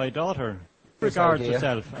 But my daughter This regards idea.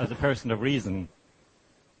 herself as a person of reason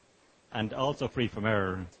and also free from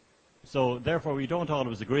error. So therefore we don't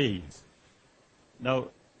always agree. Now,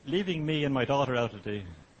 leaving me and my daughter out of the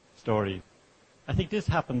story, I think this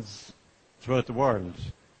happens throughout the world,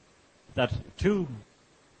 that two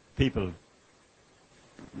people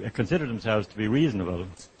consider themselves to be reasonable,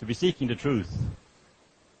 to be seeking the truth,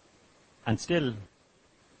 and still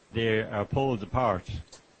they are poles apart.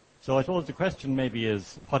 So I suppose the question maybe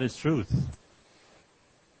is, what is truth?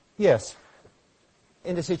 Yes.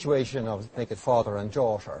 In the situation of, make it father and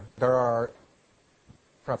daughter, there are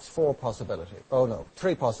perhaps three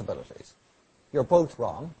possibilities. You're both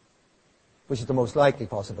wrong, which is the most likely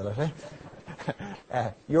possibility.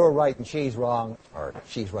 You're right and she's wrong, or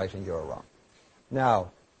she's right and you're wrong.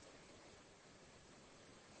 Now,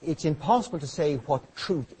 it's impossible to say what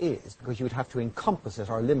truth is, because you would have to encompass it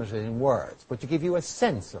or limit it in words, but to give you a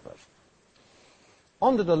sense of it.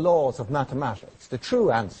 Under the laws of mathematics, the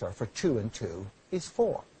true answer for 2 and 2 is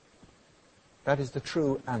 4. That is the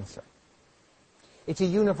true answer. It's a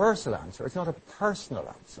universal answer. It's not a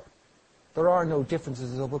personal answer. There are no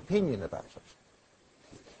differences of opinion about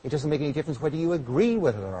it. It doesn't make any difference whether you agree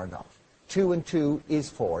with it or not. 2 and 2 is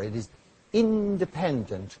 4. It is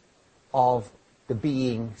independent of the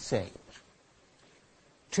being saying it.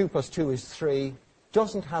 2 plus 2 is 3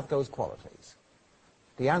 doesn't have those qualities.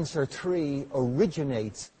 The answer 3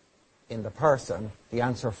 originates in the person. The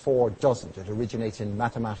answer 4 doesn't. It originates in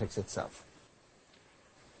mathematics itself.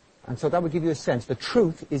 And so that would give you a sense. The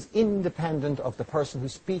truth is independent of the person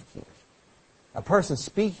who's speaking it. A person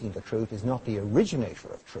speaking the truth is not the originator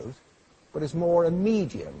of truth, but is more a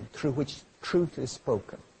medium through which truth is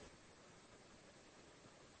spoken.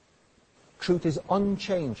 Truth is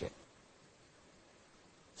unchanging.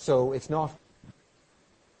 So it's not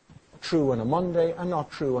true on a Monday and not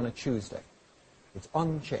true on a Tuesday. It's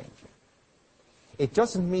unchanging. It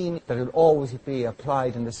doesn't mean that it will always be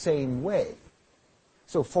applied in the same way.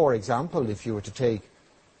 So, for example, if you were to take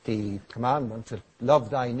the commandment to love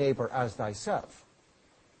thy neighbor as thyself,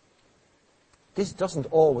 this doesn't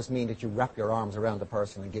always mean that you wrap your arms around the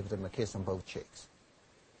person and give them a kiss on both cheeks.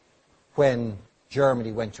 When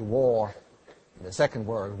Germany went to war in the Second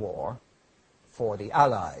World War for the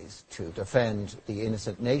Allies to defend the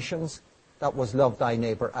innocent nations, that was love thy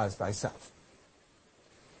neighbor as thyself.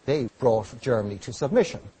 They brought Germany to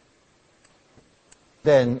submission.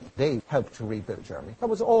 Then they helped to rebuild Germany. That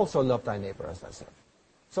was also love thy neighbor as thyself.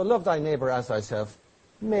 So love thy neighbor as thyself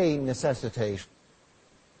may necessitate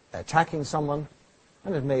attacking someone,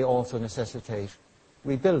 and it may also necessitate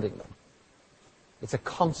rebuilding them. It's a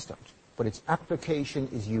constant, but its application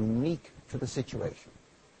is unique to the situation.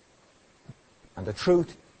 And the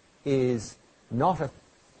truth is not a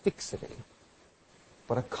fixity,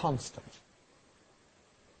 but a constant.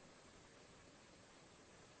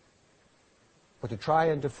 But to try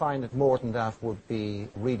and define it more than that would be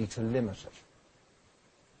really to limit it.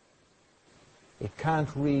 It can't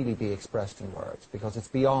really be expressed in words because it's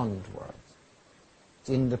beyond words. It's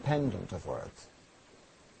independent of words.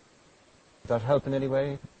 Does that help in any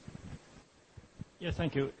way? Yes,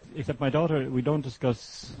 thank you. Except my daughter, we don't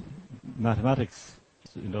discuss mathematics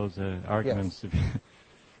in those arguments. Yes.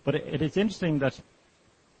 But it is interesting that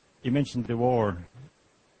you mentioned the war,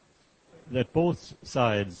 that both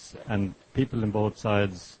sides and people in both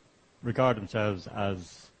sides regard themselves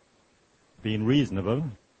as being reasonable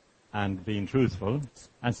and being truthful,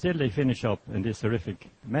 and still they finish up in this horrific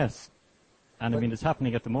mess. And I mean, it's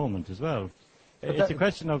happening at the moment as well. It's a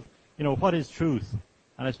question of, what is truth?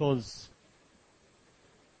 And I suppose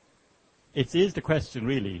it is the question,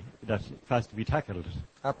 really, that has to be tackled.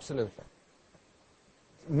 Absolutely.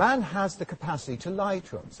 Man has the capacity to lie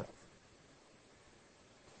to himself.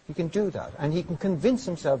 He can do that, and he can convince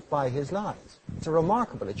himself by his lies. It's a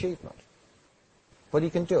remarkable achievement. But he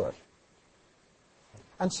can do it.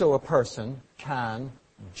 And so a person can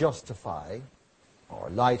justify or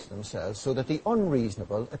lie to themselves so that the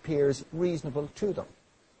unreasonable appears reasonable to them.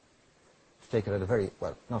 To take it at a very,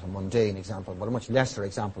 not a mundane example, but a much lesser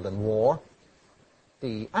example than war,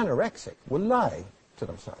 the anorexic will lie to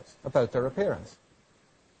themselves about their appearance.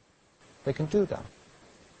 They can do that.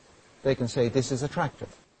 They can say, this is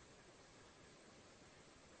attractive.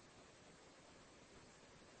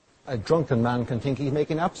 A drunken man can think he's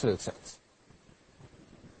making absolute sense.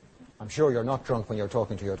 I'm sure you're not drunk when you're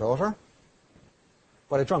talking to your daughter,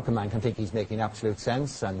 but a drunken man can think he's making absolute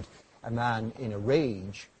sense, and a man in a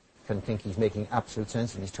rage can think he's making absolute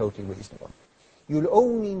sense and he's totally reasonable. You'll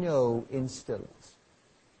only know in stillness.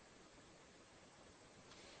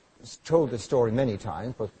 I've told this story many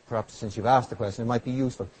times, but perhaps since you've asked the question, it might be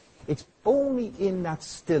useful. It's only in that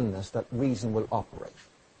stillness that reason will operate.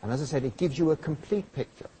 And as I said, it gives you a complete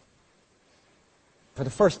picture. For the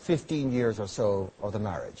first 15 years or so of the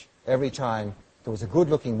marriage, every time there was a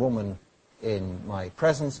good-looking woman in my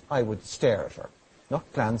presence, I would stare at her.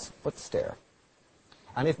 Not glance, but stare.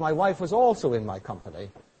 And if my wife was also in my company,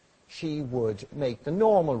 she would make the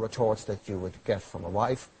normal retorts that you would get from a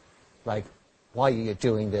wife, like, why are you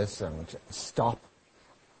doing this, and stop.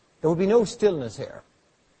 There would be no stillness here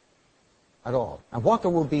at all. And what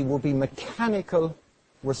there would be mechanical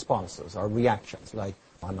responses or reactions, like,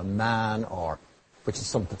 I'm a man, or, which is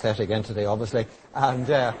some pathetic entity, obviously, and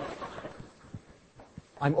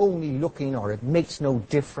I'm only looking, or it makes no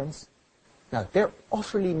difference. Now, they're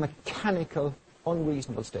utterly mechanical,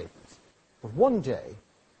 unreasonable statements. But one day,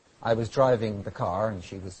 I was driving the car, and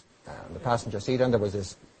she was in the passenger seat, and there was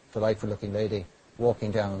this delightful-looking lady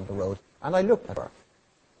walking down the road, and I looked at her.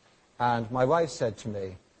 And my wife said to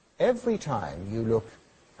me, every time you look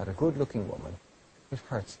at a good-looking woman, it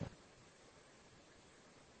hurts me.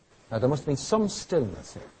 Now, there must have been some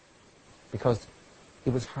stillness here, because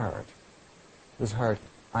it was hard. It was hard.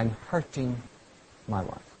 I'm hurting my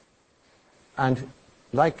wife. And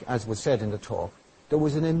like as was said in the talk, there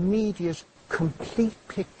was an immediate, complete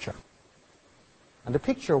picture And the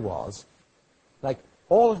picture was, like,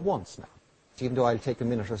 all at once now, even though I'll take a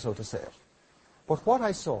minute or so to say it. But what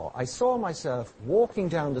I saw myself walking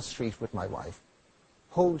down the street with my wife,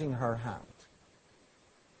 holding her hand.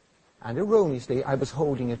 And erroneously, I was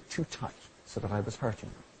holding it too tight, so that I was hurting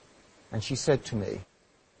her. And she said to me,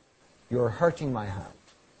 "You're hurting my hand."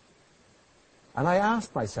 And I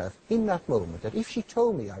asked myself in that moment that if she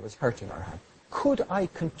told me I was hurting her hand, could I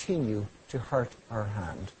continue to hurt her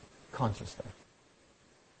hand consciously?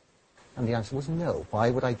 And the answer was no. Why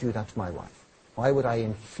would I do that to my wife? Why would I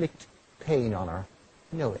inflict pain on her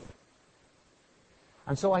knowing?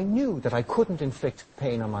 And so I knew that I couldn't inflict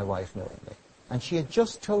pain on my wife knowingly. And she had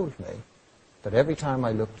just told me that every time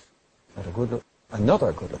I looked at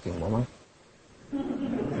another good-looking woman,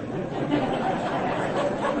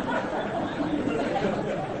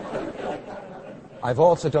 I've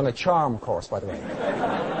also done a charm course, by the way,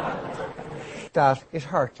 that it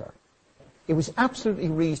hurt her. It was absolutely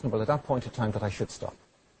reasonable at that point in time that I should stop.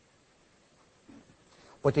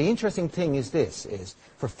 But the interesting thing is this, is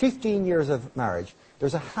for 15 years of marriage,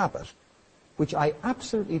 there's a habit which I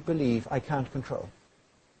absolutely believe I can't control.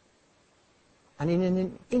 And in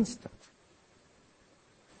an instant,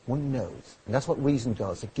 one knows. And that's what reason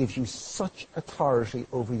does. It gives you such authority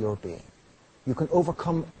over your being. You can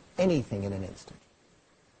overcome anything in an instant.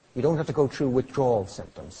 You don't have to go through withdrawal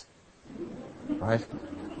symptoms. Right?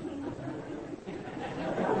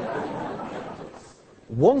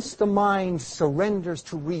 Once the mind surrenders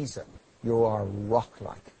to reason, you are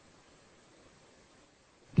rock-like.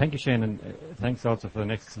 Thank you, Shane, and thanks also for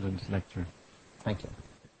an excellent lecture. Thank you.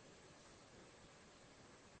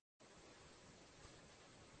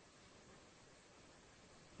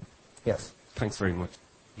 Yes. Thanks very much.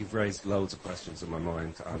 You've raised loads of questions in my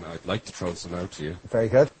mind, and I'd like to throw some out to you. Very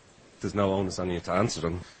good. There's no onus on you to answer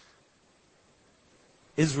them.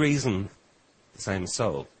 Is reason the same as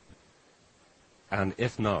soul? And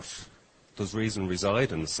if not, does reason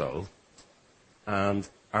reside in the soul? And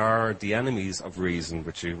are the enemies of reason,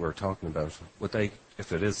 which you were talking about, would they,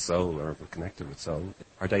 if it is soul or if it's connected with soul,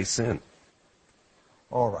 are they sin?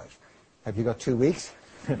 All right. Have you got 2 weeks?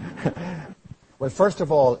 Well, first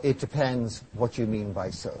of all, it depends what you mean by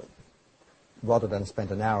soul, rather than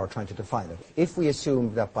spend an hour trying to define it. If we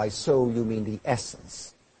assume that by soul you mean the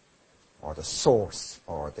essence, or the source,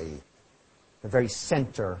 or the very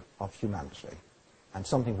center of humanity, and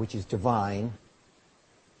something which is divine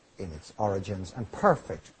in its origins and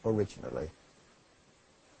perfect originally,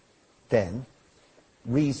 then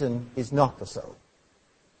reason is not the soul,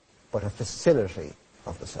 but a facility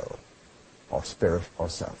of the soul, or spirit, or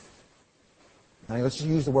self. Now let's just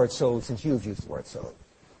use the word soul since you've used the word soul.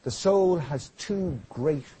 The soul has two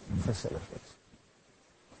great facilities.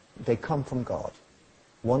 They come from God.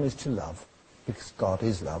 One is to love, because God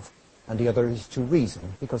is love, and the other is to reason,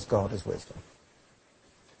 because God is wisdom.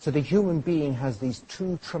 So the human being has these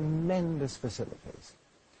two tremendous facilities.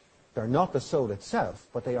 They're not the soul itself,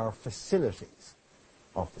 but they are facilities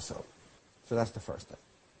of the soul. So that's the first thing.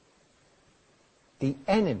 The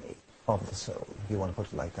enemy of the soul, if you want to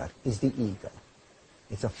put it like that, is the ego.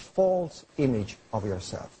 It's a false image of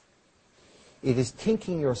yourself. It is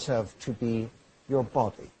thinking yourself to be your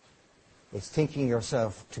body. It's thinking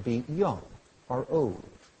yourself to be young or old,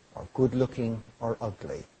 or good-looking or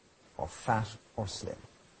ugly, or fat or slim.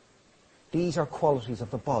 These are qualities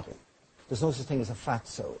of the body. There's no such thing as a fat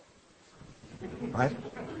soul. Right?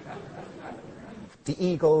 The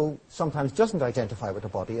ego sometimes doesn't identify with the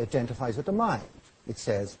body, it identifies with the mind. It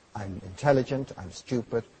says, I'm intelligent, I'm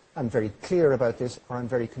stupid, I'm very clear about this, or I'm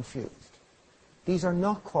very confused. These are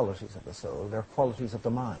not qualities of the soul, they're qualities of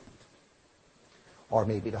the mind. Or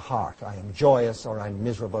maybe the heart. I am joyous, or I'm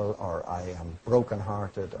miserable, or I am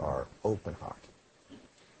broken-hearted, or open-hearted.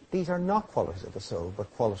 These are not qualities of the soul,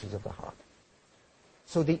 but qualities of the heart.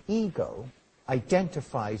 So the ego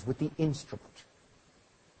identifies with the instrument.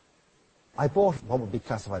 I bought what would be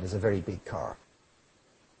classified as a very big car.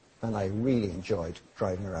 And I really enjoyed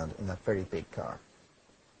driving around in that very big car.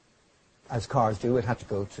 As cars do, it had to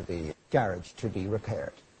go to the garage to be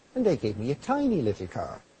repaired. And they gave me a tiny little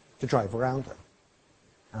car to drive around in.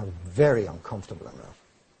 And I was very uncomfortable in that.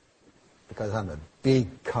 Because I'm a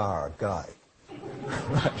big car guy.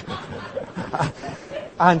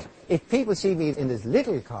 And if people see me in this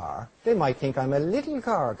little car, they might think I'm a little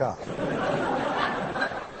car guy.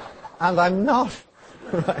 And I'm not.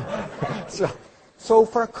 So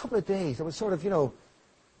for a couple of days, it was sort of,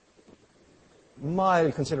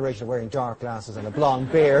 mild consideration of wearing dark glasses and a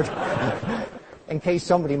blonde beard in case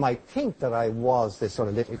somebody might think that I was this sort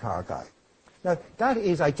of little car guy. Now, that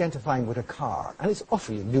is identifying with a car, and it's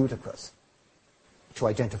utterly ludicrous to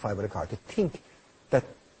identify with a car, to think that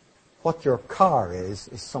what your car is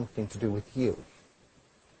something to do with you.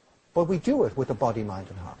 But we do it with the body, mind,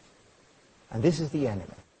 and heart. And this is the enemy.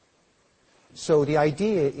 So the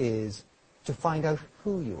idea is to find out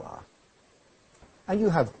who you are. And you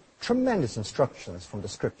have tremendous instructions from the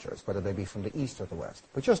scriptures, whether they be from the East or the West.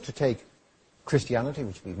 But just to take Christianity,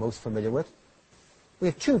 which we're most familiar with, we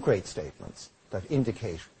have two great statements that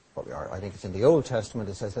indicate what we are. I think it's in the Old Testament.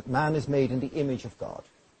 It says that man is made in the image of God.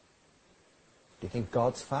 Do you think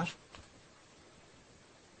God's fat?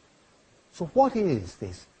 So what is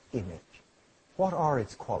this image? What are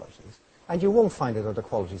its qualities? And you won't find it are the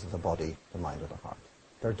qualities of the body, the mind, or the heart.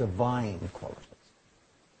 They're divine qualities.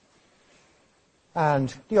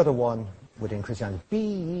 And the other one within Christianity, be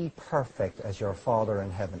ye perfect as your Father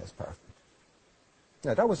in heaven is perfect.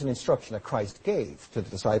 Now that was an instruction that Christ gave to the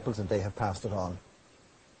disciples, and they have passed it on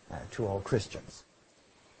to all Christians.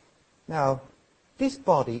 Now, this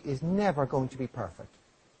body is never going to be perfect.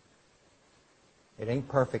 It ain't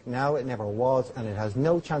perfect now, it never was, and it has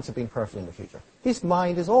no chance of being perfect in the future. This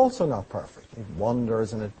mind is also not perfect. It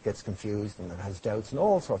wanders and it gets confused and it has doubts and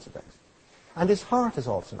all sorts of things. And this heart is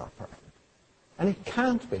also not perfect. And it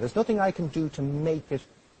can't be. There's nothing I can do to make it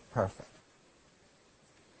perfect.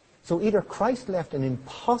 So either Christ left an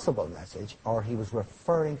impossible message or he was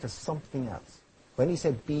referring to something else. When he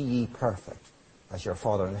said, be ye perfect, as your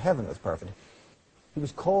Father in heaven is perfect, he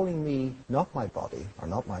was calling me not my body, or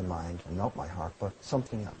not my mind, or not my heart, but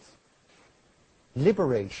something else.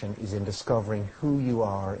 Liberation is in discovering who you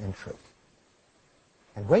are in truth.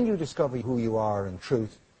 And when you discover who you are in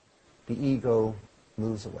truth, the ego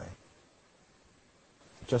moves away.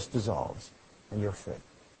 It just dissolves, and you're free.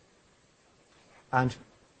 And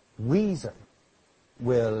reason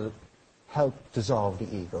will help dissolve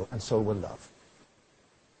the ego, and so will love.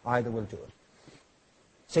 Either will do it.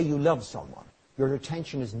 Say you love someone. Your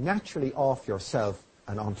attention is naturally off yourself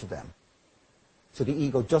and onto them. So the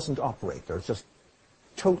ego doesn't operate. There's just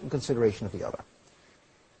total consideration of the other.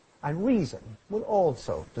 And reason will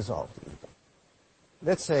also dissolve the ego.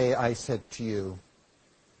 Let's say I said to you,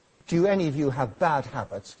 do any of you have bad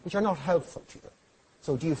habits which are not helpful to you?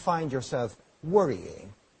 So do you find yourself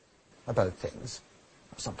worrying about things?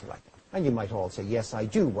 Or something like that. And you might all say, yes, I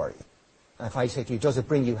do worry. And if I say to you, does it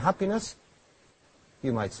bring you happiness?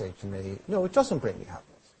 You might say to me, no, it doesn't bring me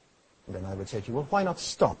happiness. And then I would say to you, well, why not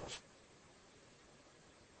stop it?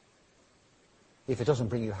 If it doesn't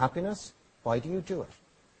bring you happiness, why do you do it?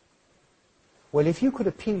 Well, if you could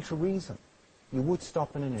appeal to reason, you would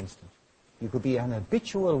stop in an instant. You could be an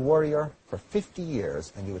habitual worrier for 50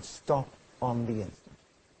 years and you would stop on the instant.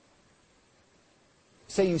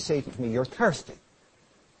 Say you say to me, you're thirsty.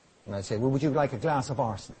 And I say, well, would you like a glass of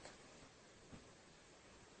arsenic?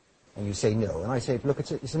 And you say no. And I say, look,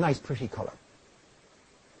 it's a nice, pretty color.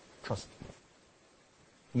 Trust me.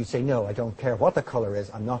 You say, no, I don't care what the color is.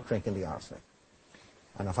 I'm not drinking the arsenic.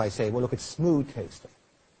 And if I say, well, look, it's smooth tasting.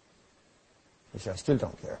 You say, I still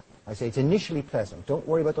don't care. I say, it's initially pleasant. Don't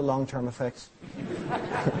worry about the long-term effects.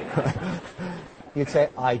 You'd say,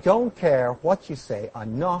 I don't care what you say.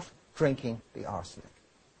 I'm not drinking the arsenic.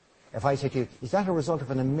 If I say to you, is that a result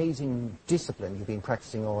of an amazing discipline you've been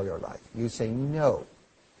practicing all your life? You say, no.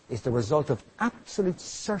 It's the result of absolute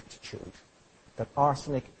certitude that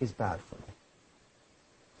arsenic is bad for me.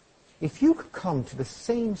 If you could come to the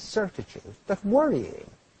same certitude that worrying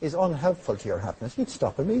is unhelpful to your happiness, you'd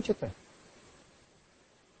stop immediately.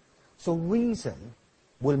 So reason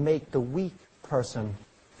will make the weak person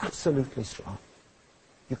absolutely strong.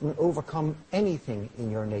 You can overcome anything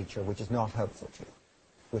in your nature which is not helpful to you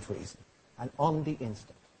with reason, and on the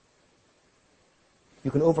instant.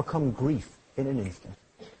 You can overcome grief in an instant,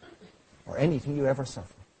 or anything you ever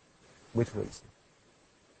suffer, with reason.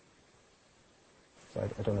 So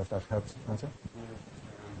I don't know if that helps answer.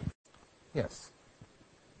 Yes.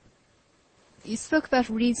 You spoke about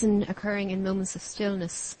reason occurring in moments of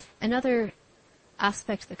stillness. Another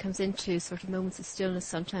aspect that comes into sort of moments of stillness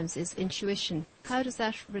sometimes is intuition. How does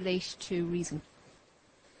that relate to reason?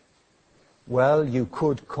 Well, you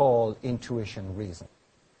could call intuition reason.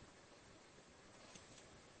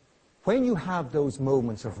 When you have those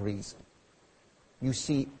moments of reason, you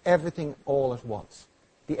see everything all at once.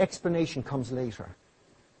 The explanation comes later.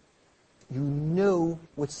 You know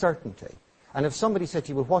with certainty. And if somebody said to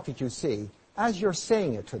you, well, what did you see? As you're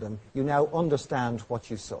saying it to them, you now understand what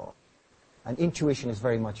you saw. And intuition is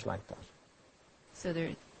very much like that. So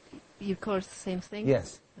you call it the same thing?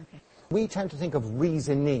 Yes. Okay. We tend to think of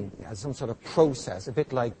reasoning as some sort of process, a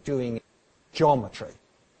bit like doing geometry,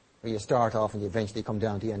 where you start off and you eventually come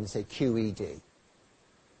down to the end and say QED.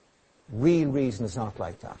 Real reason is not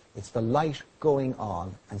like that. It's the light going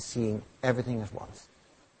on and seeing everything at once.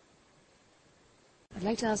 I'd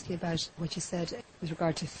like to ask you about what you said with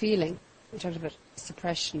regard to feeling. You talked about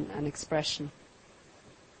suppression and expression.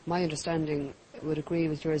 My understanding would agree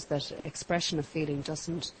with yours that expression of feeling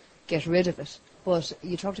doesn't get rid of it, but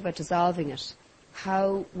you talked about dissolving it.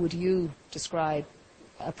 How would you describe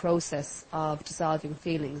a process of dissolving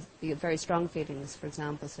feelings, be it very strong feelings, for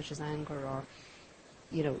example, such as anger, or,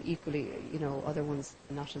 equally, other ones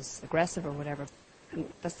not as aggressive or whatever?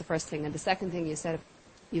 And that's the first thing. And the second thing you said,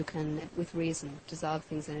 you can, with reason, dissolve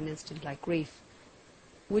things in an instant, like grief.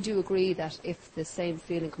 Would you agree that if the same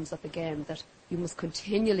feeling comes up again, that you must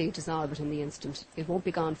continually dissolve it in the instant? It won't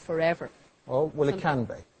be gone forever. Oh, well, it can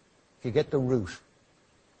be. If you get the root,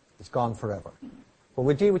 it's gone forever. But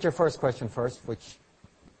we'll deal with your first question first, which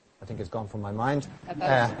I think has gone from my mind.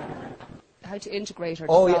 About how to integrate or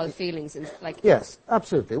dissolve feelings. Yes,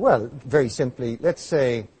 absolutely. Well, very simply, let's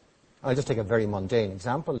say, I'll just take a very mundane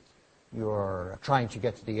example. You're trying to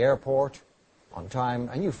get to the airport on time,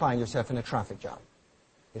 and you find yourself in a traffic jam.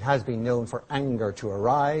 It has been known for anger to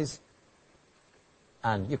arise,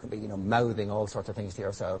 and you can be, mouthing all sorts of things to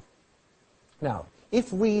yourself. Now, if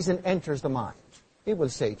reason enters the mind, it will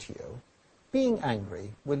say to you, being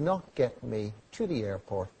angry will not get me to the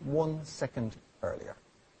airport 1 second earlier.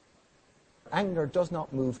 Anger does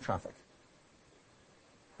not move traffic.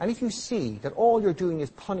 And if you see that all you're doing is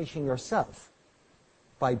punishing yourself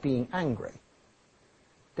by being angry,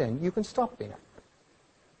 then you can stop being angry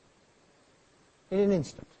in an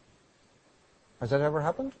instant. Has that ever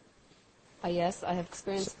happened? Yes, I have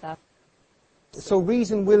experienced that. So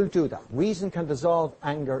reason will do that. Reason can dissolve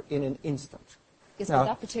anger in an instant. Yes, but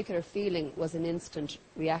that particular feeling was an instant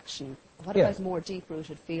reaction. What about more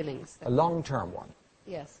deep-rooted feelings? A long-term one.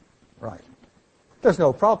 Yes. Right. There's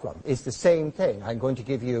no problem. It's the same thing. I'm going to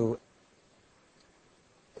give you,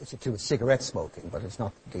 it's to do with cigarette smoking, but it's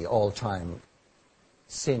not the all-time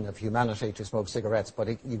sin of humanity to smoke cigarettes, but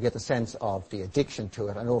you get the sense of the addiction to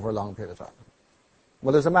it and over a long period of time.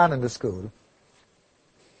 Well, there's a man in the school.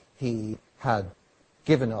 He had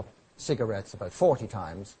given up cigarettes about 40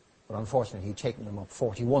 times, but unfortunately he'd taken them up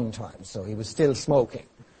 41 times, so he was still smoking.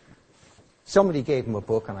 Somebody gave him a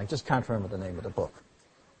book, and I just can't remember the name of the book.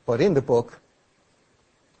 But in the book,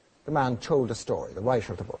 the man told a story. The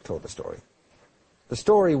writer of the book told the story. The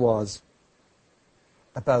story was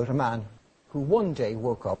about a man who one day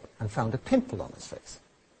woke up and found a pimple on his face.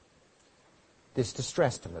 This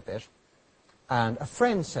distressed him a bit, and a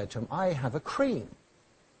friend said to him, I have a cream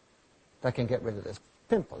that can get rid of this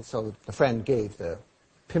pimple. So the friend gave the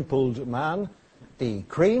pimpled man the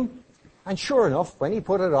cream, and sure enough, when he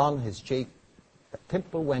put it on his cheek, the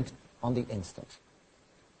pimple went on the instant.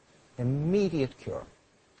 Immediate cure.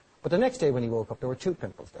 But the next day when he woke up, there were 2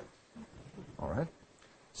 pimples there. All right?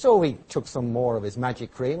 So he took some more of his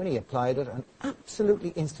magic cream and he applied it, and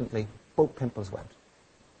absolutely instantly, both pimples went.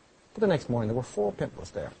 But the next morning, there were 4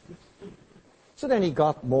 pimples there. So then he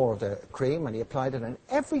got more of the cream and he applied it, and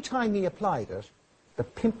every time he applied it, the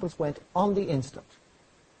pimples went on the instant.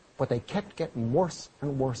 But they kept getting worse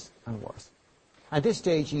and worse and worse. At this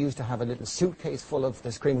stage, he used to have a little suitcase full of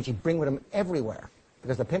this cream, which he'd bring with him everywhere,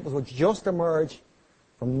 because the pimples would just emerge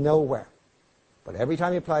from nowhere. But every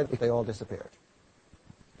time he applied it, they all disappeared.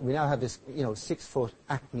 We now have this, 6-foot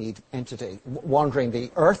acne entity wandering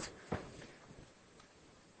the earth.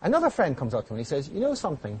 Another friend comes up to him and he says, you know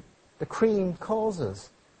something? The cream causes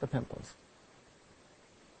the pimples.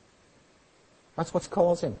 That's what's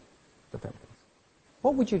causing the pimples.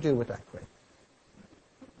 What would you do with that cream?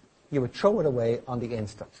 You would throw it away on the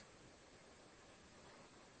instant.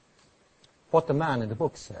 What the man in the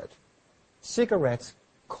book said, cigarettes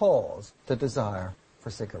cause the desire for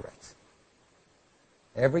cigarettes.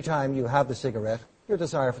 Every time you have the cigarette, your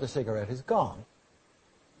desire for the cigarette is gone.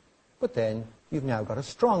 But then you've now got a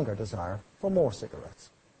stronger desire for more cigarettes.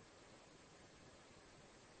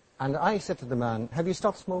 And I said to the man, have you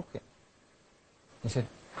stopped smoking? He said,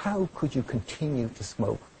 how could you continue to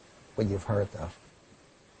smoke when you've heard that?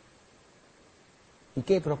 He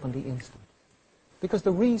gave it up on the instant. Because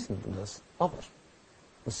the reasonableness of it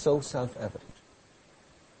was so self-evident.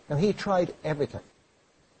 Now, he tried everything.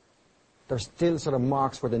 There's still sort of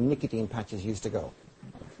marks where the nicotine patches used to go.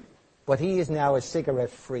 But he is now a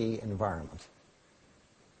cigarette-free environment.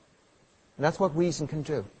 And that's what reason can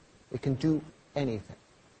do. It can do anything.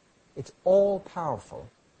 It's all powerful,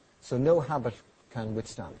 so no habit can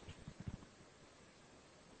withstand it.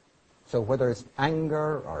 So whether it's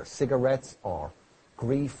anger or cigarettes or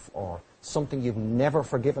grief or something you've never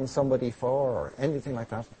forgiven somebody for or anything like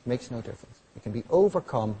that, makes no difference. It can be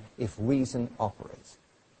overcome if reason operates.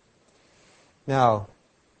 Now,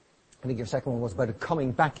 I think your second one was about it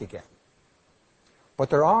coming back again. But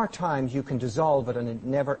there are times you can dissolve it and it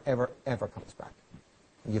never, ever, ever comes back.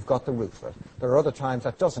 You've got the root of it. There are other times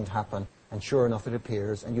that doesn't happen, and sure enough it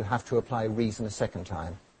appears, and you have to apply reason a second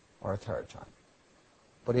time or a third time.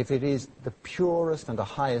 But if it is the purest and the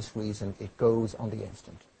highest reason, it goes on the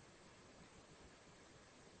instant.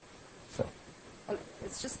 So. Well,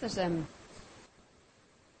 it's just that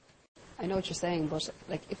I know what you're saying, but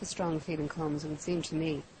like if a strong feeling comes, it would seem to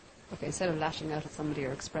me, okay, instead of lashing out at somebody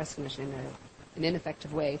or expressing it in an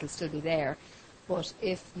ineffective way, it'll still be there. But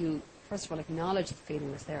if you, first of all, acknowledge the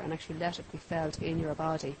feeling that's there and actually let it be felt in your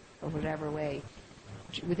body or whatever way,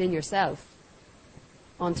 within yourself,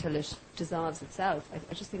 until it dissolves itself.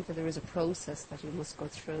 I just think that there is a process that you must go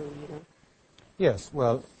through, you know. Yes,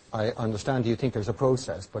 well, I understand you think there's a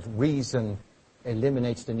process, but reason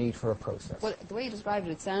eliminates the need for a process. Well, the way you described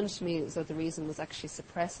it, it sounded to me as though the reason was actually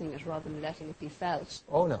suppressing it rather than letting it be felt.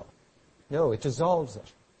 Oh, no. No, it dissolves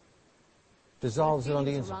it. Dissolves it on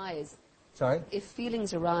the inside. Arise, Sorry? if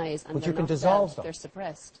feelings arise and But they're you can not dissolve felt, them. they're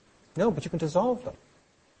suppressed. No, but you can dissolve them.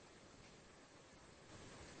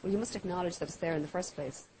 Well, you must acknowledge that it's there in the first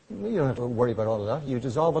place. You don't have to worry about all of that. You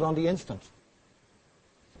dissolve it on the instant.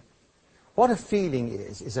 What a feeling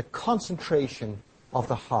is a concentration of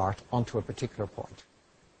the heart onto a particular point.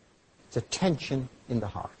 It's a tension in the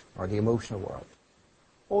heart, or the emotional world.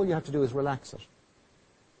 All you have to do is relax it.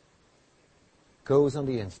 Goes on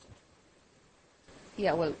the instant.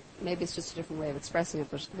 Yeah, well, maybe it's just a different way of expressing it,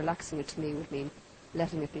 but relaxing it to me would mean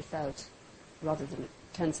letting it be felt rather than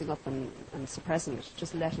tensing up and suppressing it,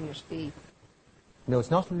 just letting it be. No,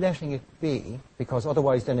 it's not letting it be, because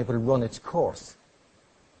otherwise then it will run its course.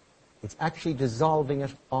 It's actually dissolving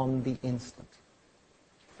it on the instant.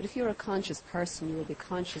 But if you're a conscious person, you will be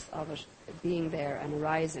conscious of it being there and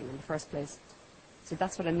arising in the first place. So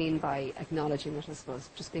that's what I mean by acknowledging it, I suppose,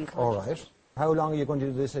 just being conscious. All right. How long are you going to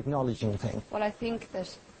do this acknowledging thing? Well, I think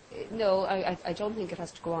that, no, I don't think it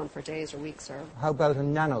has to go on for days or weeks or... How about a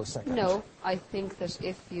nanosecond? No, I think that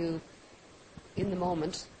if you, in the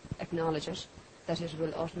moment, acknowledge it, that it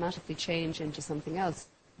will automatically change into something else.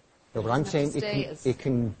 No, but I'm saying stay it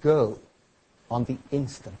can go on the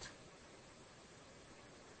instant.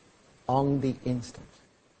 On the instant.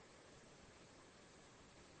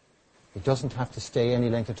 It doesn't have to stay any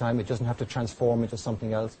length of time. It doesn't have to transform into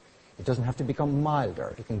something else. It doesn't have to become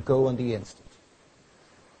milder. It can go on the instant.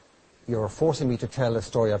 You're forcing me to tell a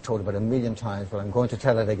story I've told about 1,000,000 times, but I'm going to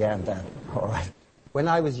tell it again then. All right. When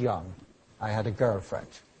I was young, I had a girlfriend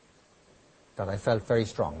that I felt very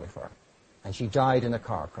strongly for. And she died in a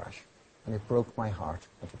car crash. And it broke my heart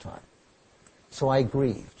at the time. So I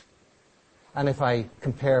grieved. And if I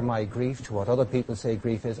compare my grief to what other people say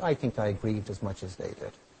grief is, I think I grieved as much as they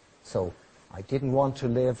did. So I didn't want to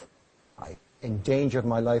live. I endangered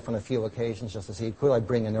my life on a few occasions just to see, could I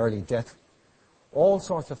bring an early death? All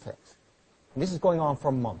sorts of things. And this is going on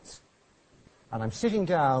for months. And I'm sitting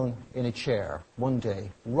down in a chair one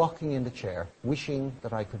day, rocking in the chair, wishing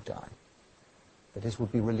that I could die, that this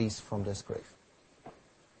would be released from this grief.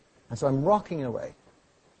 And so I'm rocking away.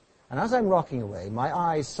 And as I'm rocking away, my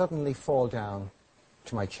eyes suddenly fall down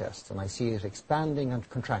to my chest, and I see it expanding and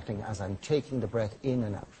contracting as I'm taking the breath in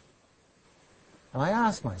and out. And I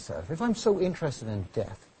ask myself, if I'm so interested in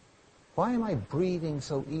death, why am I breathing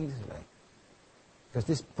so easily? Because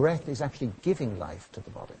this breath is actually giving life to the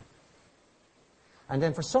body. And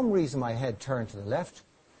then for some reason my head turned to the left,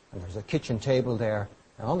 and there's a kitchen table there,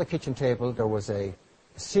 and on the kitchen table there was a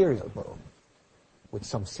cereal bowl with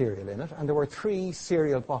some cereal in it, and there were 3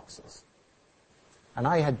 cereal boxes. And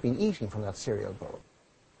I had been eating from that cereal bowl.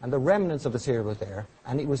 And the remnants of the cereal were there,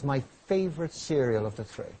 and it was my favorite cereal of the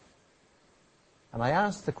 3. And I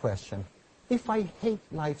asked the question, if I hate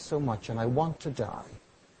life so much and I want to die,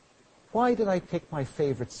 why did I pick my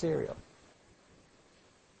favorite cereal?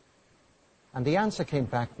 And the answer came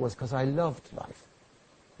back was because I loved life.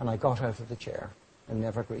 And I got out of the chair and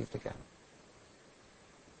never grieved again.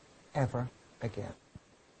 Ever again.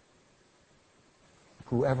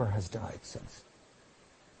 Whoever has died since.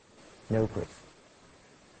 No grief.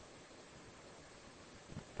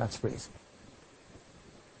 That's reason.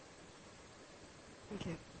 Thank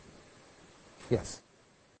you. Yes.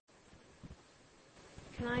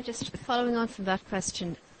 Can I just, following on from that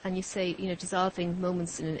question, and you say, dissolving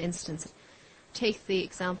moments in an instant, take the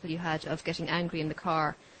example you had of getting angry in the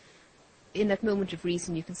car. In that moment of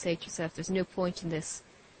reason, you can say to yourself, there's no point in this.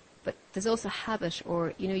 But there's also habit,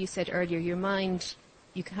 or, you said earlier, your mind,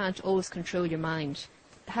 you can't always control your mind.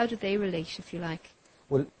 How do they relate, if you like?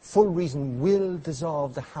 Well, full reason will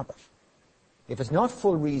dissolve the habit. If it's not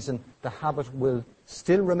full reason, the habit will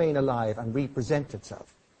still remain alive and represent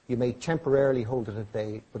itself. You may temporarily hold it at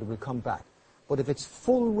bay, but it will come back. But if it's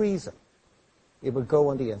full reason, it will go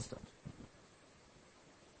on the instant.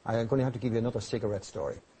 I'm going to have to give you another cigarette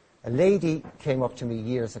story. A lady came up to me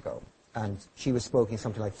years ago, and she was smoking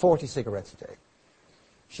something like 40 cigarettes a day.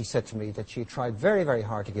 She said to me that she tried very, very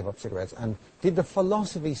hard to give up cigarettes, and did the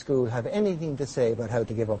philosophy school have anything to say about how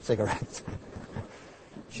to give up cigarettes?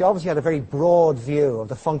 She obviously had a very broad view of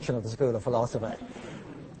the function of the School of Philosophy.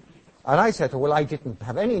 And I said to her, well, I didn't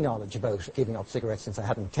have any knowledge about giving up cigarettes since I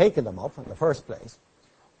hadn't taken them up in the first place.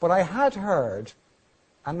 But I had heard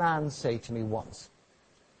a man say to me once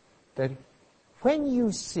that when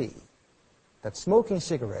you see that smoking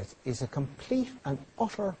cigarettes is a complete and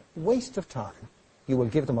utter waste of time, you will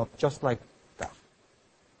give them up just like that.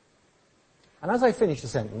 And as I finished the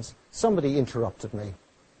sentence, somebody interrupted me,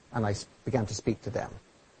 and I began to speak to them.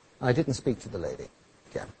 And I didn't speak to the lady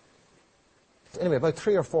again. Anyway, about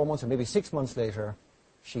 3 or 4 months, or maybe 6 months later,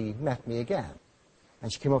 she met me again.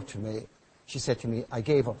 And she came up to me. She said to me, I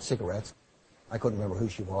gave up cigarettes. I couldn't remember who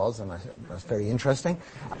she was, and I said, that's very interesting.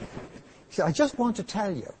 She said, I just want to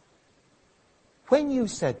tell you, when you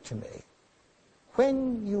said to me,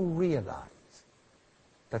 when you realize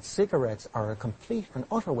that cigarettes are a complete and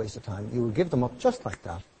utter waste of time, you will give them up just like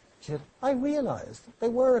that. She said, I realized they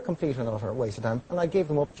were a complete and utter waste of time, and I gave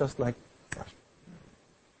them up just like that.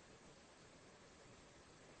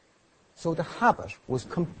 So the habit was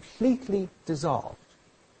completely dissolved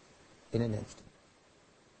in an instant.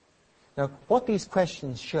 Now, what these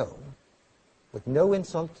questions show, with no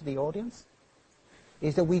insult to the audience,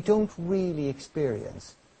 is that we don't really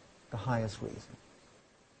experience the highest reason.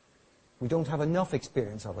 We don't have enough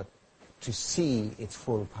experience of it to see its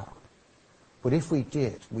full power. But if we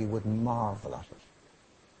did, we would marvel at it.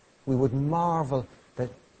 We would marvel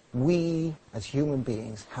that we, as human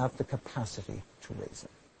beings, have the capacity to reason.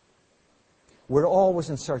 We're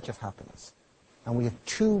always in search of happiness. And we have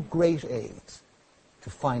two great aids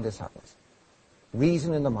to find this happiness.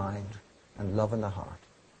 Reason in the mind and love in the heart.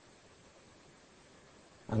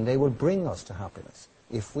 And they will bring us to happiness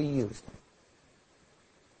if we use them.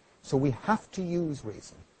 So we have to use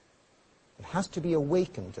reason. It has to be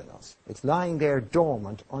awakened in us. It's lying there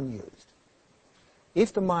dormant, unused.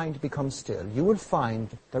 If the mind becomes still, you will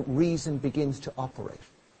find that reason begins to operate.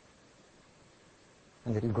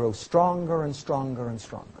 And it'll grow stronger and stronger and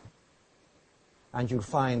stronger. And you'll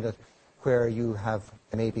find that where you have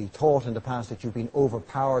maybe thought in the past that you've been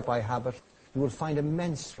overpowered by habit, you will find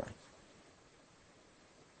immense strength.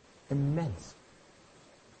 Immense.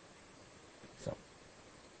 So,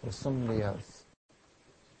 there's somebody else.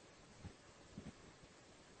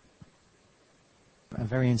 A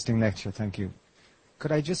very interesting lecture, thank you.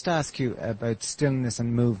 Could I just ask you about stillness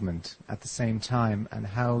and movement at the same time, and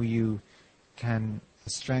how you can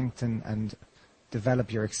strengthen and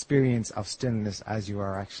develop your experience of stillness as you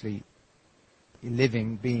are actually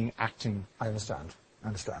living, being, acting? I understand.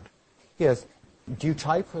 Yes. Do you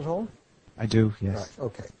type at all? I do, yes. Right,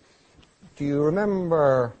 okay. Do you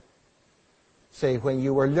remember, say, when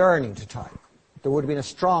you were learning to type, there would have been a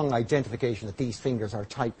strong identification that these fingers are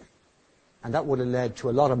typing. And that would have led to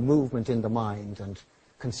a lot of movement in the mind and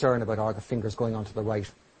concern about are the fingers going on to the right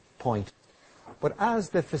point. But as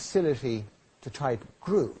the facility to type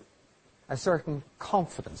grew, a certain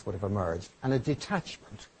confidence would have emerged and a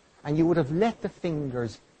detachment. And you would have let the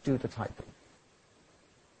fingers do the typing.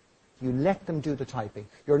 You let them do the typing.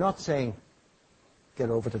 You're not saying, get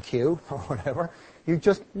over the queue or whatever. You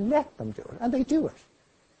just let them do it. And they do it.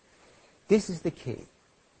 This is the key.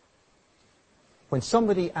 When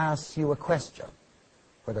somebody asks you a question,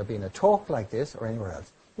 whether it be in a talk like this or anywhere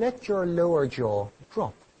else, let your lower jaw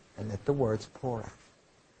drop and let the words pour out.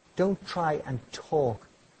 Don't try and talk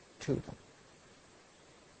to them.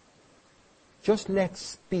 Just let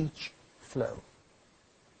speech flow.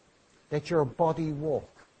 Let your body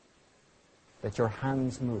walk. Let your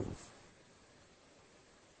hands move.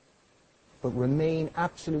 But remain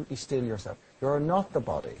absolutely still yourself. You're not the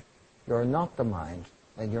body, you're not the mind,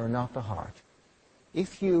 and you're not the heart.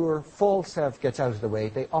 If your false self gets out of the way,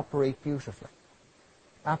 they operate beautifully.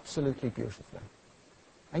 Absolutely beautifully.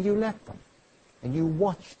 And you let them. And you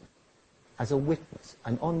watch them as a witness,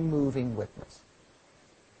 an unmoving witness.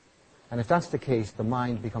 And if that's the case, the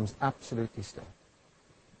mind becomes absolutely still.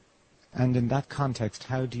 And in that context,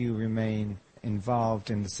 how do you remain involved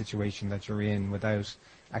in the situation that you're in without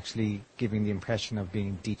actually giving the impression of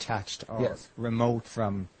being detached or Yes. remote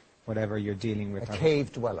from whatever you're dealing with? A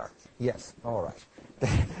cave dweller. Yes, all right.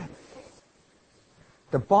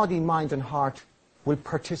 The body, mind, and heart will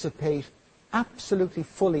participate absolutely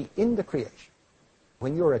fully in the creation.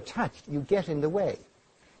 When you're attached, you get in the way.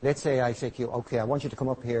 Let's say I say to you, okay, I want you to come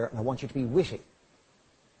up here and I want you to be witty.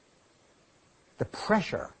 The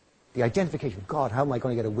pressure, the identification, God, how am I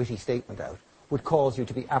going to get a witty statement out, would cause you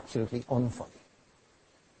to be absolutely unfunny.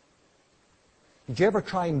 Did you ever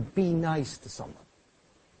try and be nice to someone?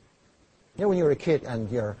 You know when you were a kid and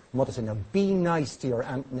your mother said, now be nice to your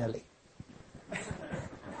Aunt Nellie.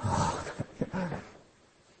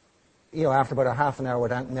 You know, after about a half an hour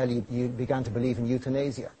with Aunt Nellie, you began to believe in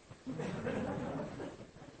euthanasia.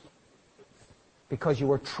 Because you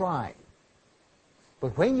were trying.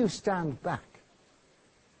 But when you stand back,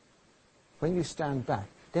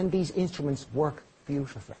 then these instruments work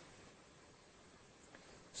beautifully.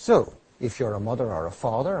 So, if you're a mother or a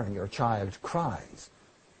father and your child cries,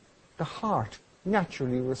 the heart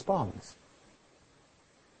naturally responds.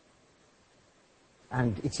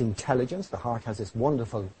 And its intelligence, the heart has this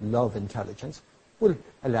wonderful love intelligence, will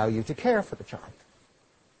allow you to care for the child.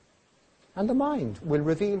 And the mind will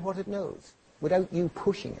reveal what it knows without you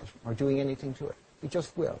pushing it or doing anything to it. It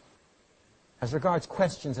just will. As regards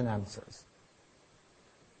questions and answers,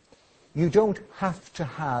 you don't have to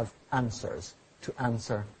have answers to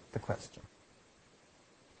answer the question.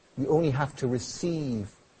 You only have to receive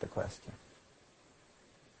the question.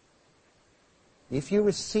 If you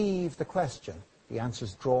receive the question, the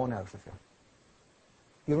answer's drawn out of you.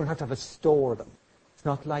 You don't have to store them. It's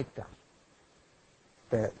not like that.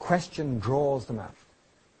 The question draws them out.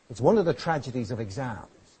 It's one of the tragedies of exams,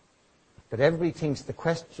 that everybody thinks the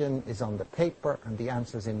question is on the paper and the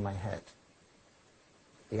answer's in my head.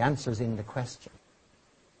 The answer's in the question.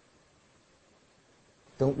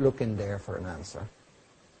 Don't look in there for an answer.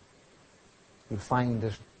 You find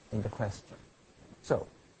it in the question. So,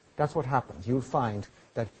 that's what happens. You'll find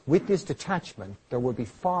that with this detachment, there will be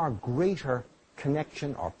far greater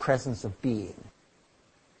connection or presence of being.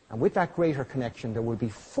 And with that greater connection, there will be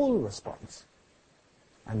full response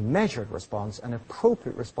and measured response and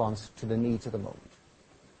appropriate response to the needs of the moment.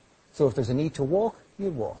 So if there's a need to walk,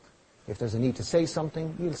 you'll walk. If there's a need to say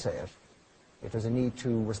something, you'll say it. If there's a need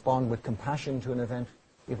to respond with compassion to an event,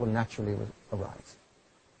 it will naturally arise.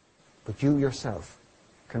 But you yourself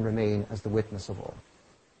can remain as the witness of all.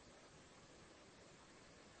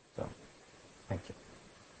 So, thank you.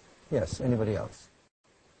 Yes, anybody else?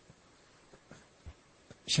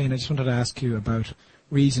 Shane, I just wanted to ask you about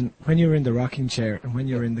reason. When you were in the rocking chair and when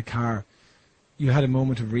you were in the car, you had a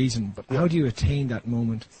moment of reason, but how do you attain that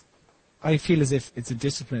moment? I feel as if it's a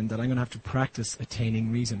discipline that I'm going to have to practice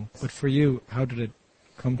attaining reason. But for you, how did it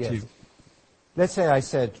come to you? Let's say I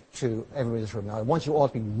said to everybody in this room, now I want you all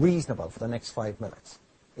to be reasonable for the next 5 minutes.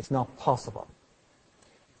 It's not possible.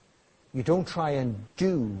 You don't try and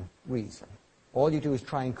do reason. All you do is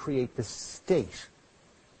try and create the state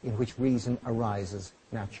in which reason arises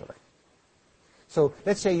naturally. So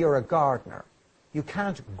let's say you're a gardener. You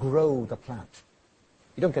can't grow the plant.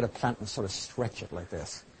 You don't get a plant and sort of stretch it like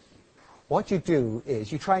this. What you do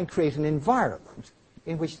is you try and create an environment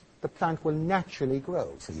in which the plant will naturally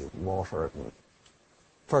grow. So you water it and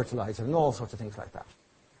fertilize it and all sorts of things like that.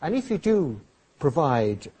 And if you do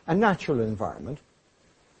provide a natural environment,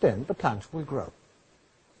 then the plant will grow.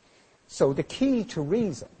 So the key to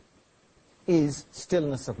reason is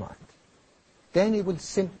stillness of mind. Then it will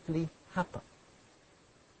simply happen.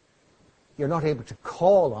 You're not able to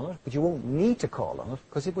call on it, but you won't need to call on it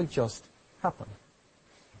because it will just happen.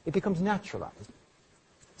 It becomes naturalized.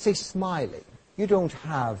 Say smiling. You don't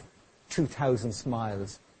have 2,000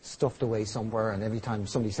 smiles stuffed away somewhere and every time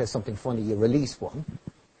somebody says something funny you release one.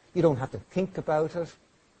 You don't have to think about it.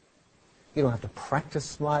 You don't have to practice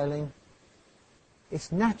smiling.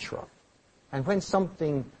 It's natural. And when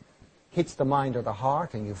something hits the mind or the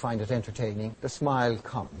heart and you find it entertaining, the smile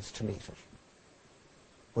comes to meet it.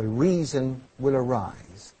 Well, reason will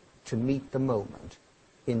arise to meet the moment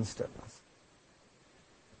in stillness.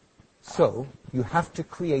 So, you have to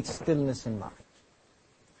create stillness in mind.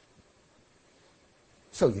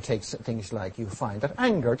 So you take things like you find that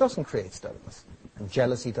anger doesn't create stillness, and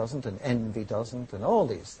jealousy doesn't, and envy doesn't, and all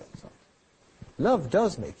these things. Love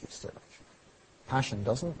does make you still. Passion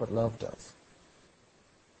doesn't, but love does.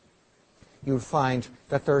 You'll find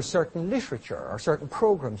that there is certain literature or certain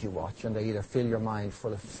programs you watch, and they either fill your mind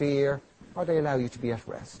full of fear, or they allow you to be at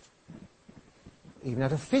rest. Even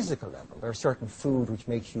at a physical level, there's certain food which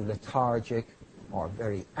makes you lethargic or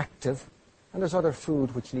very active, and there's other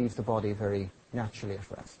food which leaves the body very naturally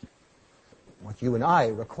at rest. What you and I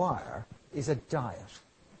require is a diet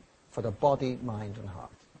for the body, mind, and heart.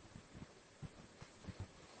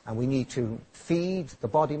 And we need to feed the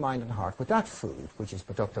body, mind, and heart with that food which is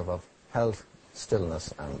productive of health,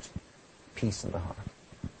 stillness, and peace in the heart.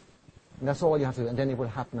 And that's all you have to do, and then it will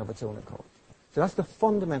happen of its own accord. So that's the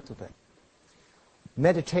fundamental thing.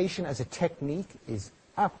 Meditation as a technique is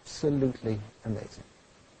absolutely amazing.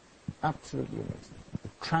 Absolutely amazing.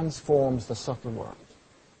 It transforms the subtle world.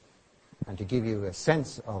 And to give you a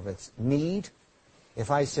sense of its need,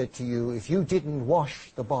 if I said to you, if you didn't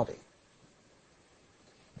wash the body,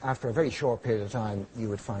 after a very short period of time, you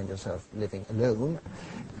would find yourself living alone,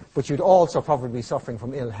 but you'd also probably be suffering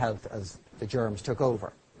from ill health as the germs took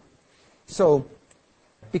over. So,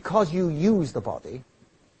 because you use the body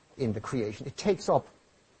in the creation, it takes up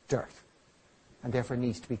dirt, and therefore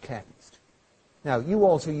needs to be cleansed. Now, you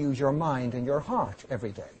also use your mind and your heart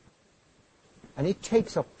every day, and it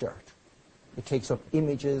takes up dirt. It takes up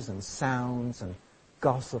images and sounds and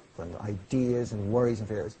gossip and ideas and worries and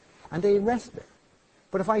fears, and they rest there.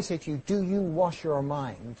 But if I say to you, do you wash your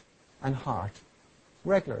mind and heart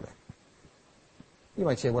regularly? You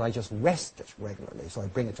might say, well, I just rest it regularly, so I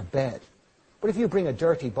bring it to bed. But if you bring a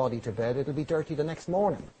dirty body to bed, it'll be dirty the next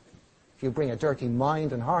morning. If you bring a dirty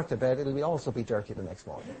mind and heart to bed, it'll also be dirty the next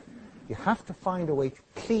morning. You have to find a way to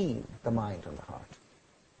clean the mind and the heart.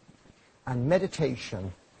 And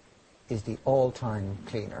meditation is the all-time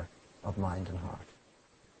cleaner of mind and heart.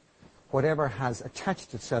 Whatever has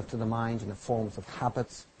attached itself to the mind in the forms of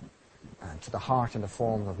habits and to the heart in the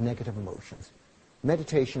form of negative emotions,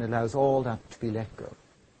 meditation allows all that to be let go.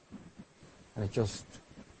 And it just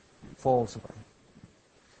falls away.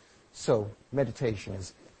 So meditation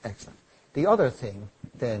is excellent. The other thing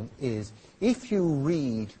then is, if you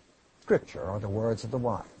read Scripture or the words of the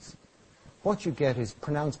wise, what you get is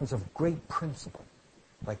pronouncements of great principle,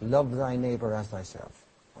 like love thy neighbor as thyself,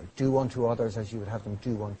 or do unto others as you would have them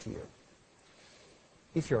do unto you.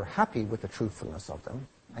 If you're happy with the truthfulness of them,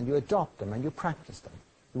 and you adopt them and you practice them,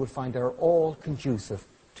 you will find they're all conducive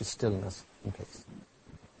to stillness and peace.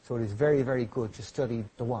 So it is very, very good to study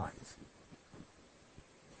the wise.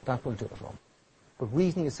 That will do it all. But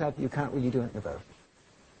reasoning itself, you can't really do anything about it.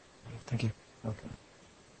 Thank you. Okay.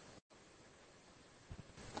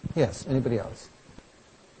 Yes, anybody else?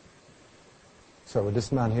 So with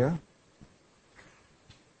this man here.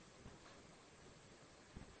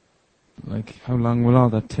 Like, how long will all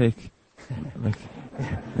that take? Like,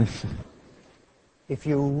 if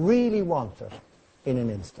you really want it, in an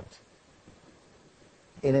instant,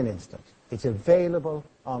 it's available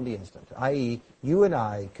on the instant, i.e., you and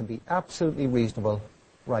I can be absolutely reasonable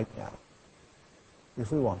right now,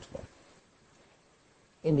 if we want to.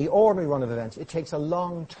 In the ordinary run of events, it takes a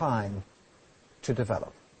long time to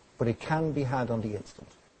develop, but it can be had on the instant.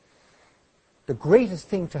 The greatest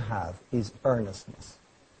thing to have is earnestness,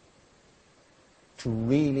 to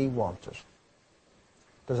really want it.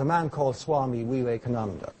 There's a man called Swami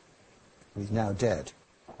Vivekananda, who's now dead,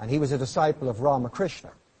 and he was a disciple of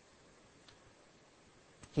Ramakrishna.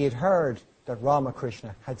 He had heard that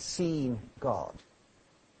Ramakrishna had seen God.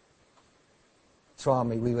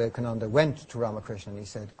 Swami Vivekananda went to Ramakrishna and he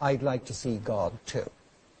said, I'd like to see God too.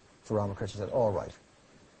 So Ramakrishna said, all right,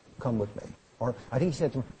 come with me. Or I think he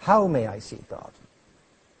said to him, how may I see God?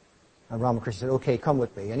 And Ramakrishna said, okay, come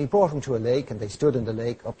with me. And he brought him to a lake, and they stood in the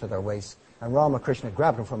lake up to their waists. And Ramakrishna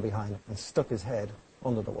grabbed him from behind and stuck his head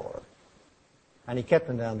under the water. And he kept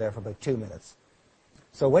him down there for about 2 minutes.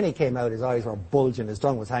 So when he came out, his eyes were bulging, his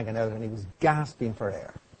tongue was hanging out, and he was gasping for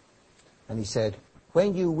air. And he said,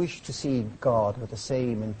 when you wish to see God with the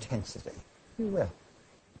same intensity, you will.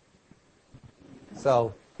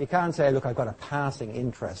 So you can't say, look, I've got a passing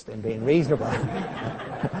interest in being reasonable.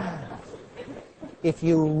 If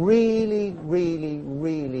you really, really,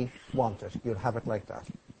 really want it, you'll have it like that.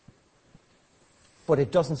 But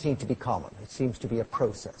it doesn't seem to be common. It seems to be a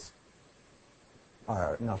process.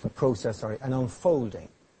 Or not a process, or an unfolding.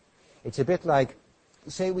 It's a bit like,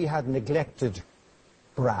 say we had neglected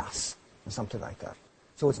brass, or something like that.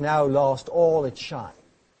 So it's now lost all its shine.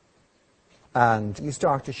 And you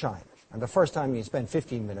start to shine it. And the first time you spend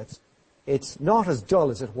 15 minutes, it's not as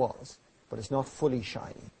dull as it was, but it's not fully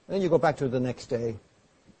shiny. And then you go back to it the next day,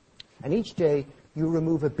 and each day you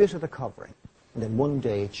remove a bit of the covering, and then one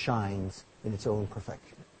day it shines in its own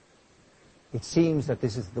perfection. It seems that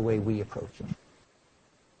this is the way we approach it.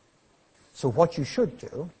 So what you should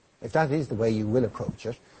do, if that is the way you will approach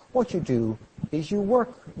it, what you do is you work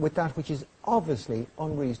with that which is obviously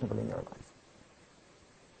unreasonable in your life.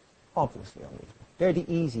 Obviously unreasonable. They're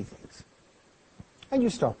the easy things. And you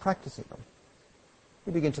start practicing them.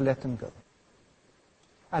 You begin to let them go.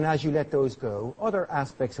 And as you let those go, other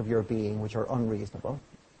aspects of your being which are unreasonable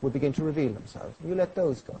will begin to reveal themselves. You let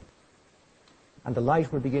those go. And the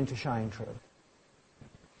light will begin to shine through.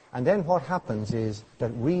 And then what happens is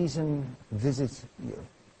that reason visits you.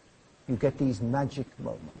 You get these magic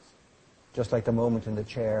moments. just like the moment in the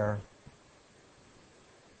chair.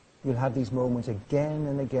 You'll have these moments again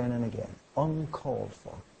and again and again, uncalled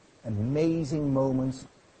for, amazing moments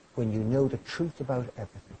when you know the truth about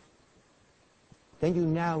everything. Then you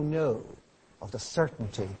now know of the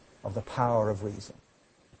certainty of the power of reason.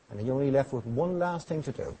 And then you're only left with one last thing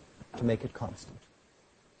to do to make it constant.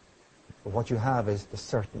 But what you have is the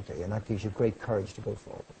certainty, and that gives you great courage to go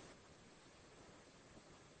forward.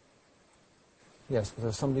 Yes, was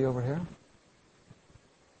there somebody over here?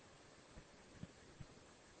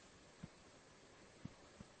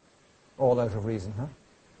 All out of reason, huh?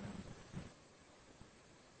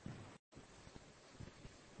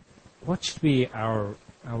 What should be our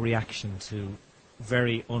reaction to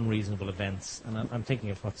very unreasonable events? And I'm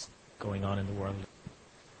thinking of what's going on in the world.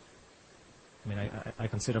 I mean, I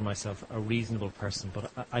consider myself a reasonable person,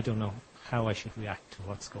 but I don't know how I should react to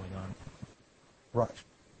what's going on. Right.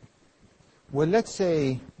 Well, let's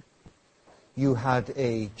say you had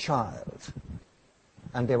a child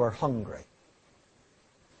and they were hungry.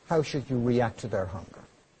 How should you react to their hunger?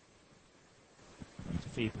 To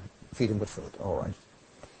feed them. Feed them with food, all right.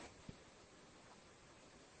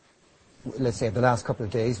 Let's say the last couple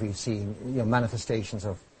of days we've seen manifestations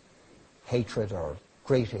of hatred or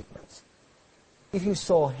great ignorance. If you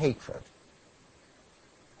saw hatred,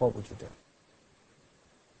 what would you do?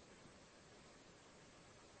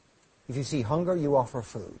 If you see hunger, you offer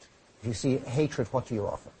food. If you see hatred, what do you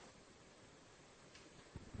offer?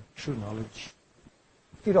 True knowledge.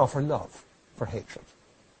 You'd offer love for hatred.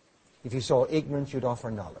 If you saw ignorance, you'd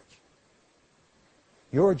offer knowledge.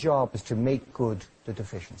 Your job is to make good the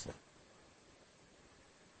deficiency.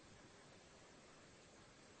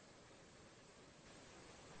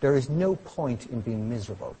 There is no point in being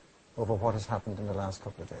miserable over what has happened in the last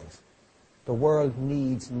couple of days. The world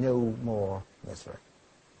needs no more misery.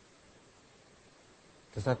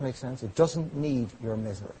 Does that make sense? It doesn't need your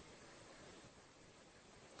misery.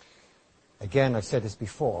 Again, I've said this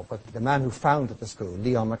before, but the man who founded the school,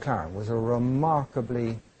 Leon McLaren, was a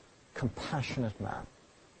remarkably compassionate man.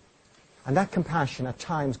 And that compassion at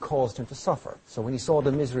times caused him to suffer. So when he saw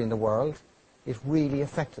the misery in the world, it really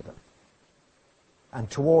affected him. And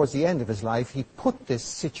towards the end of his life, he put this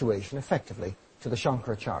situation effectively to the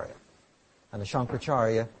Shankaracharya. And the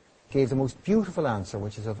Shankaracharya gave the most beautiful answer,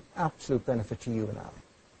 which is of absolute benefit to you and I.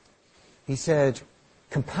 He said,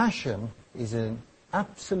 compassion is an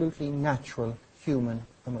absolutely natural human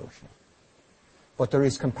emotion. But there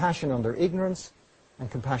is compassion under ignorance and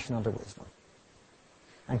compassion under wisdom.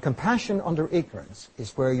 And compassion under ignorance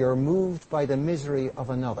is where you're moved by the misery of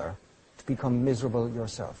another to become miserable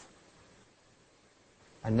yourself.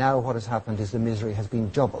 And now what has happened is the misery has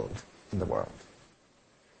been doubled in the world.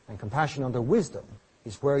 And compassion under wisdom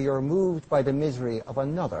is where you're moved by the misery of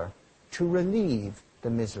another to relieve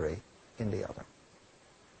the misery in the other.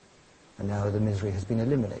 And now the misery has been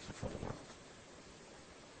eliminated from the world.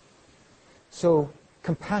 So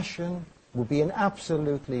compassion will be an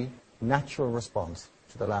absolutely natural response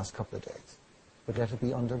to the last couple of days. But let it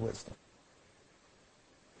be under wisdom.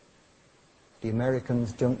 The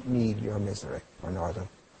Americans don't need your misery, or nor the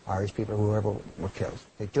Irish people, whoever were killed.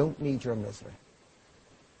 They don't need your misery.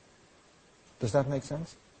 Does that make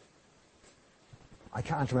sense? I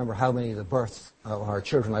can't remember how many of the births of our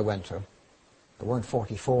children I went to. There weren't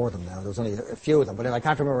 44 of them now. There was only a few of them. But I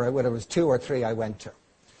can't remember whether it was 2 or 3 I went to.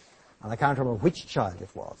 And I can't remember which child it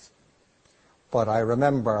was. But I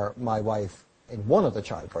remember my wife in one of the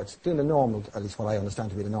childbirths doing the normal, at least what I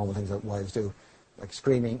understand to be the normal things that wives do, like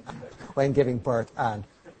screaming when giving birth and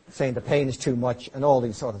saying the pain is too much and all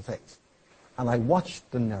these sort of things. And I watched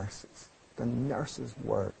the nurses. The nurses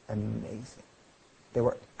were amazing. They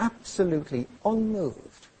were absolutely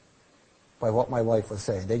unmoved by what my wife was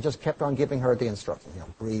saying. They just kept on giving her the instructions.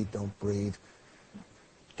 Breathe, don't breathe.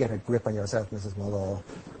 Get a grip on yourself, Mrs. Mullow.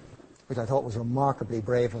 Which I thought was remarkably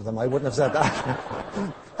brave of them. I wouldn't have said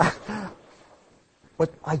that.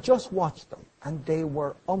 But I just watched them, and they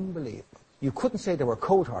were unbelievable. You couldn't say they were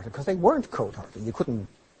cold-hearted, because they weren't cold-hearted. You couldn't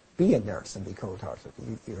be a nurse and be cold-hearted.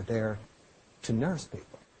 You're there to nurse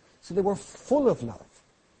people. So they were full of love,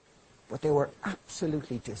 but they were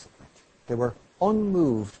absolutely disciplined. They were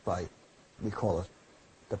unmoved by, we call it,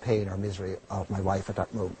 the pain or misery of my wife at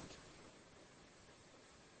that moment.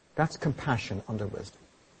 That's compassion under wisdom.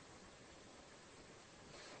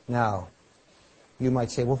 Now, you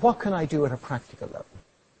might say, well, what can I do at a practical level?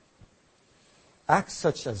 Acts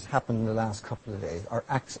such as happened in the last couple of days are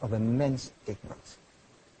acts of immense ignorance.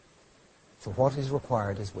 So what is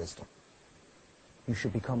required is wisdom. You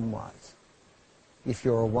should become wise. If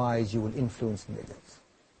you're wise, you will influence millions.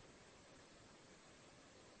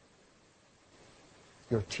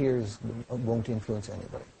 your tears won't influence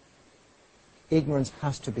anybody. Ignorance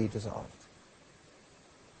has to be dissolved.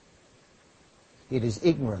 It is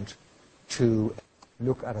ignorant to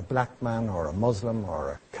look at a black man or a Muslim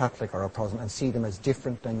or a Catholic or a Protestant and see them as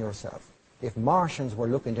different than yourself. If Martians were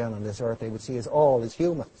looking down on this earth, they would see us all as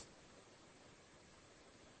humans.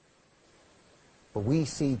 But we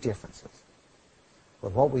see differences.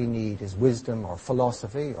 But what we need is wisdom or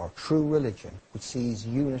philosophy or true religion, which sees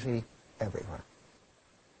unity everywhere.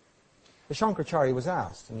 The Shankaracharya was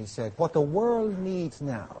asked, and he said, what the world needs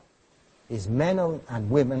now is men and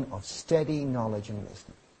women of steady knowledge and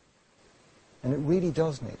wisdom. And it really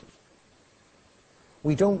does need it.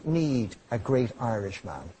 We don't need a great Irish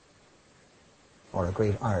man or a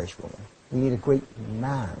great Irish woman. We need a great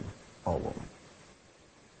man or woman.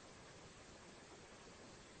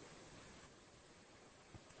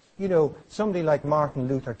 You know, somebody like Martin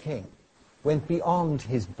Luther King went beyond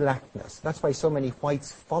his blackness. That's why so many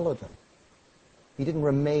whites followed him. He didn't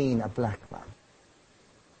remain a black man.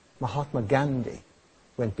 Mahatma Gandhi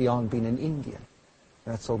went beyond being an Indian.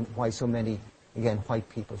 That's why so many, again, white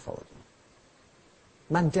people followed him.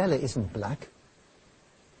 Mandela isn't black.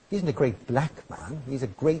 He isn't a great black man. He's a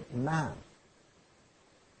great man.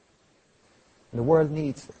 And the world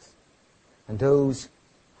needs this. And those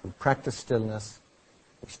who practice stillness,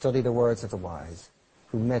 who study the words of the wise,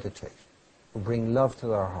 who meditate, who bring love to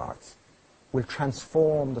their hearts, will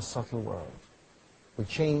transform the subtle world, will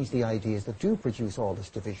change the ideas that do produce all this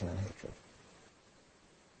division and hatred.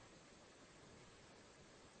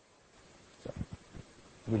 So,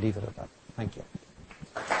 we'll leave it at that. Thank you.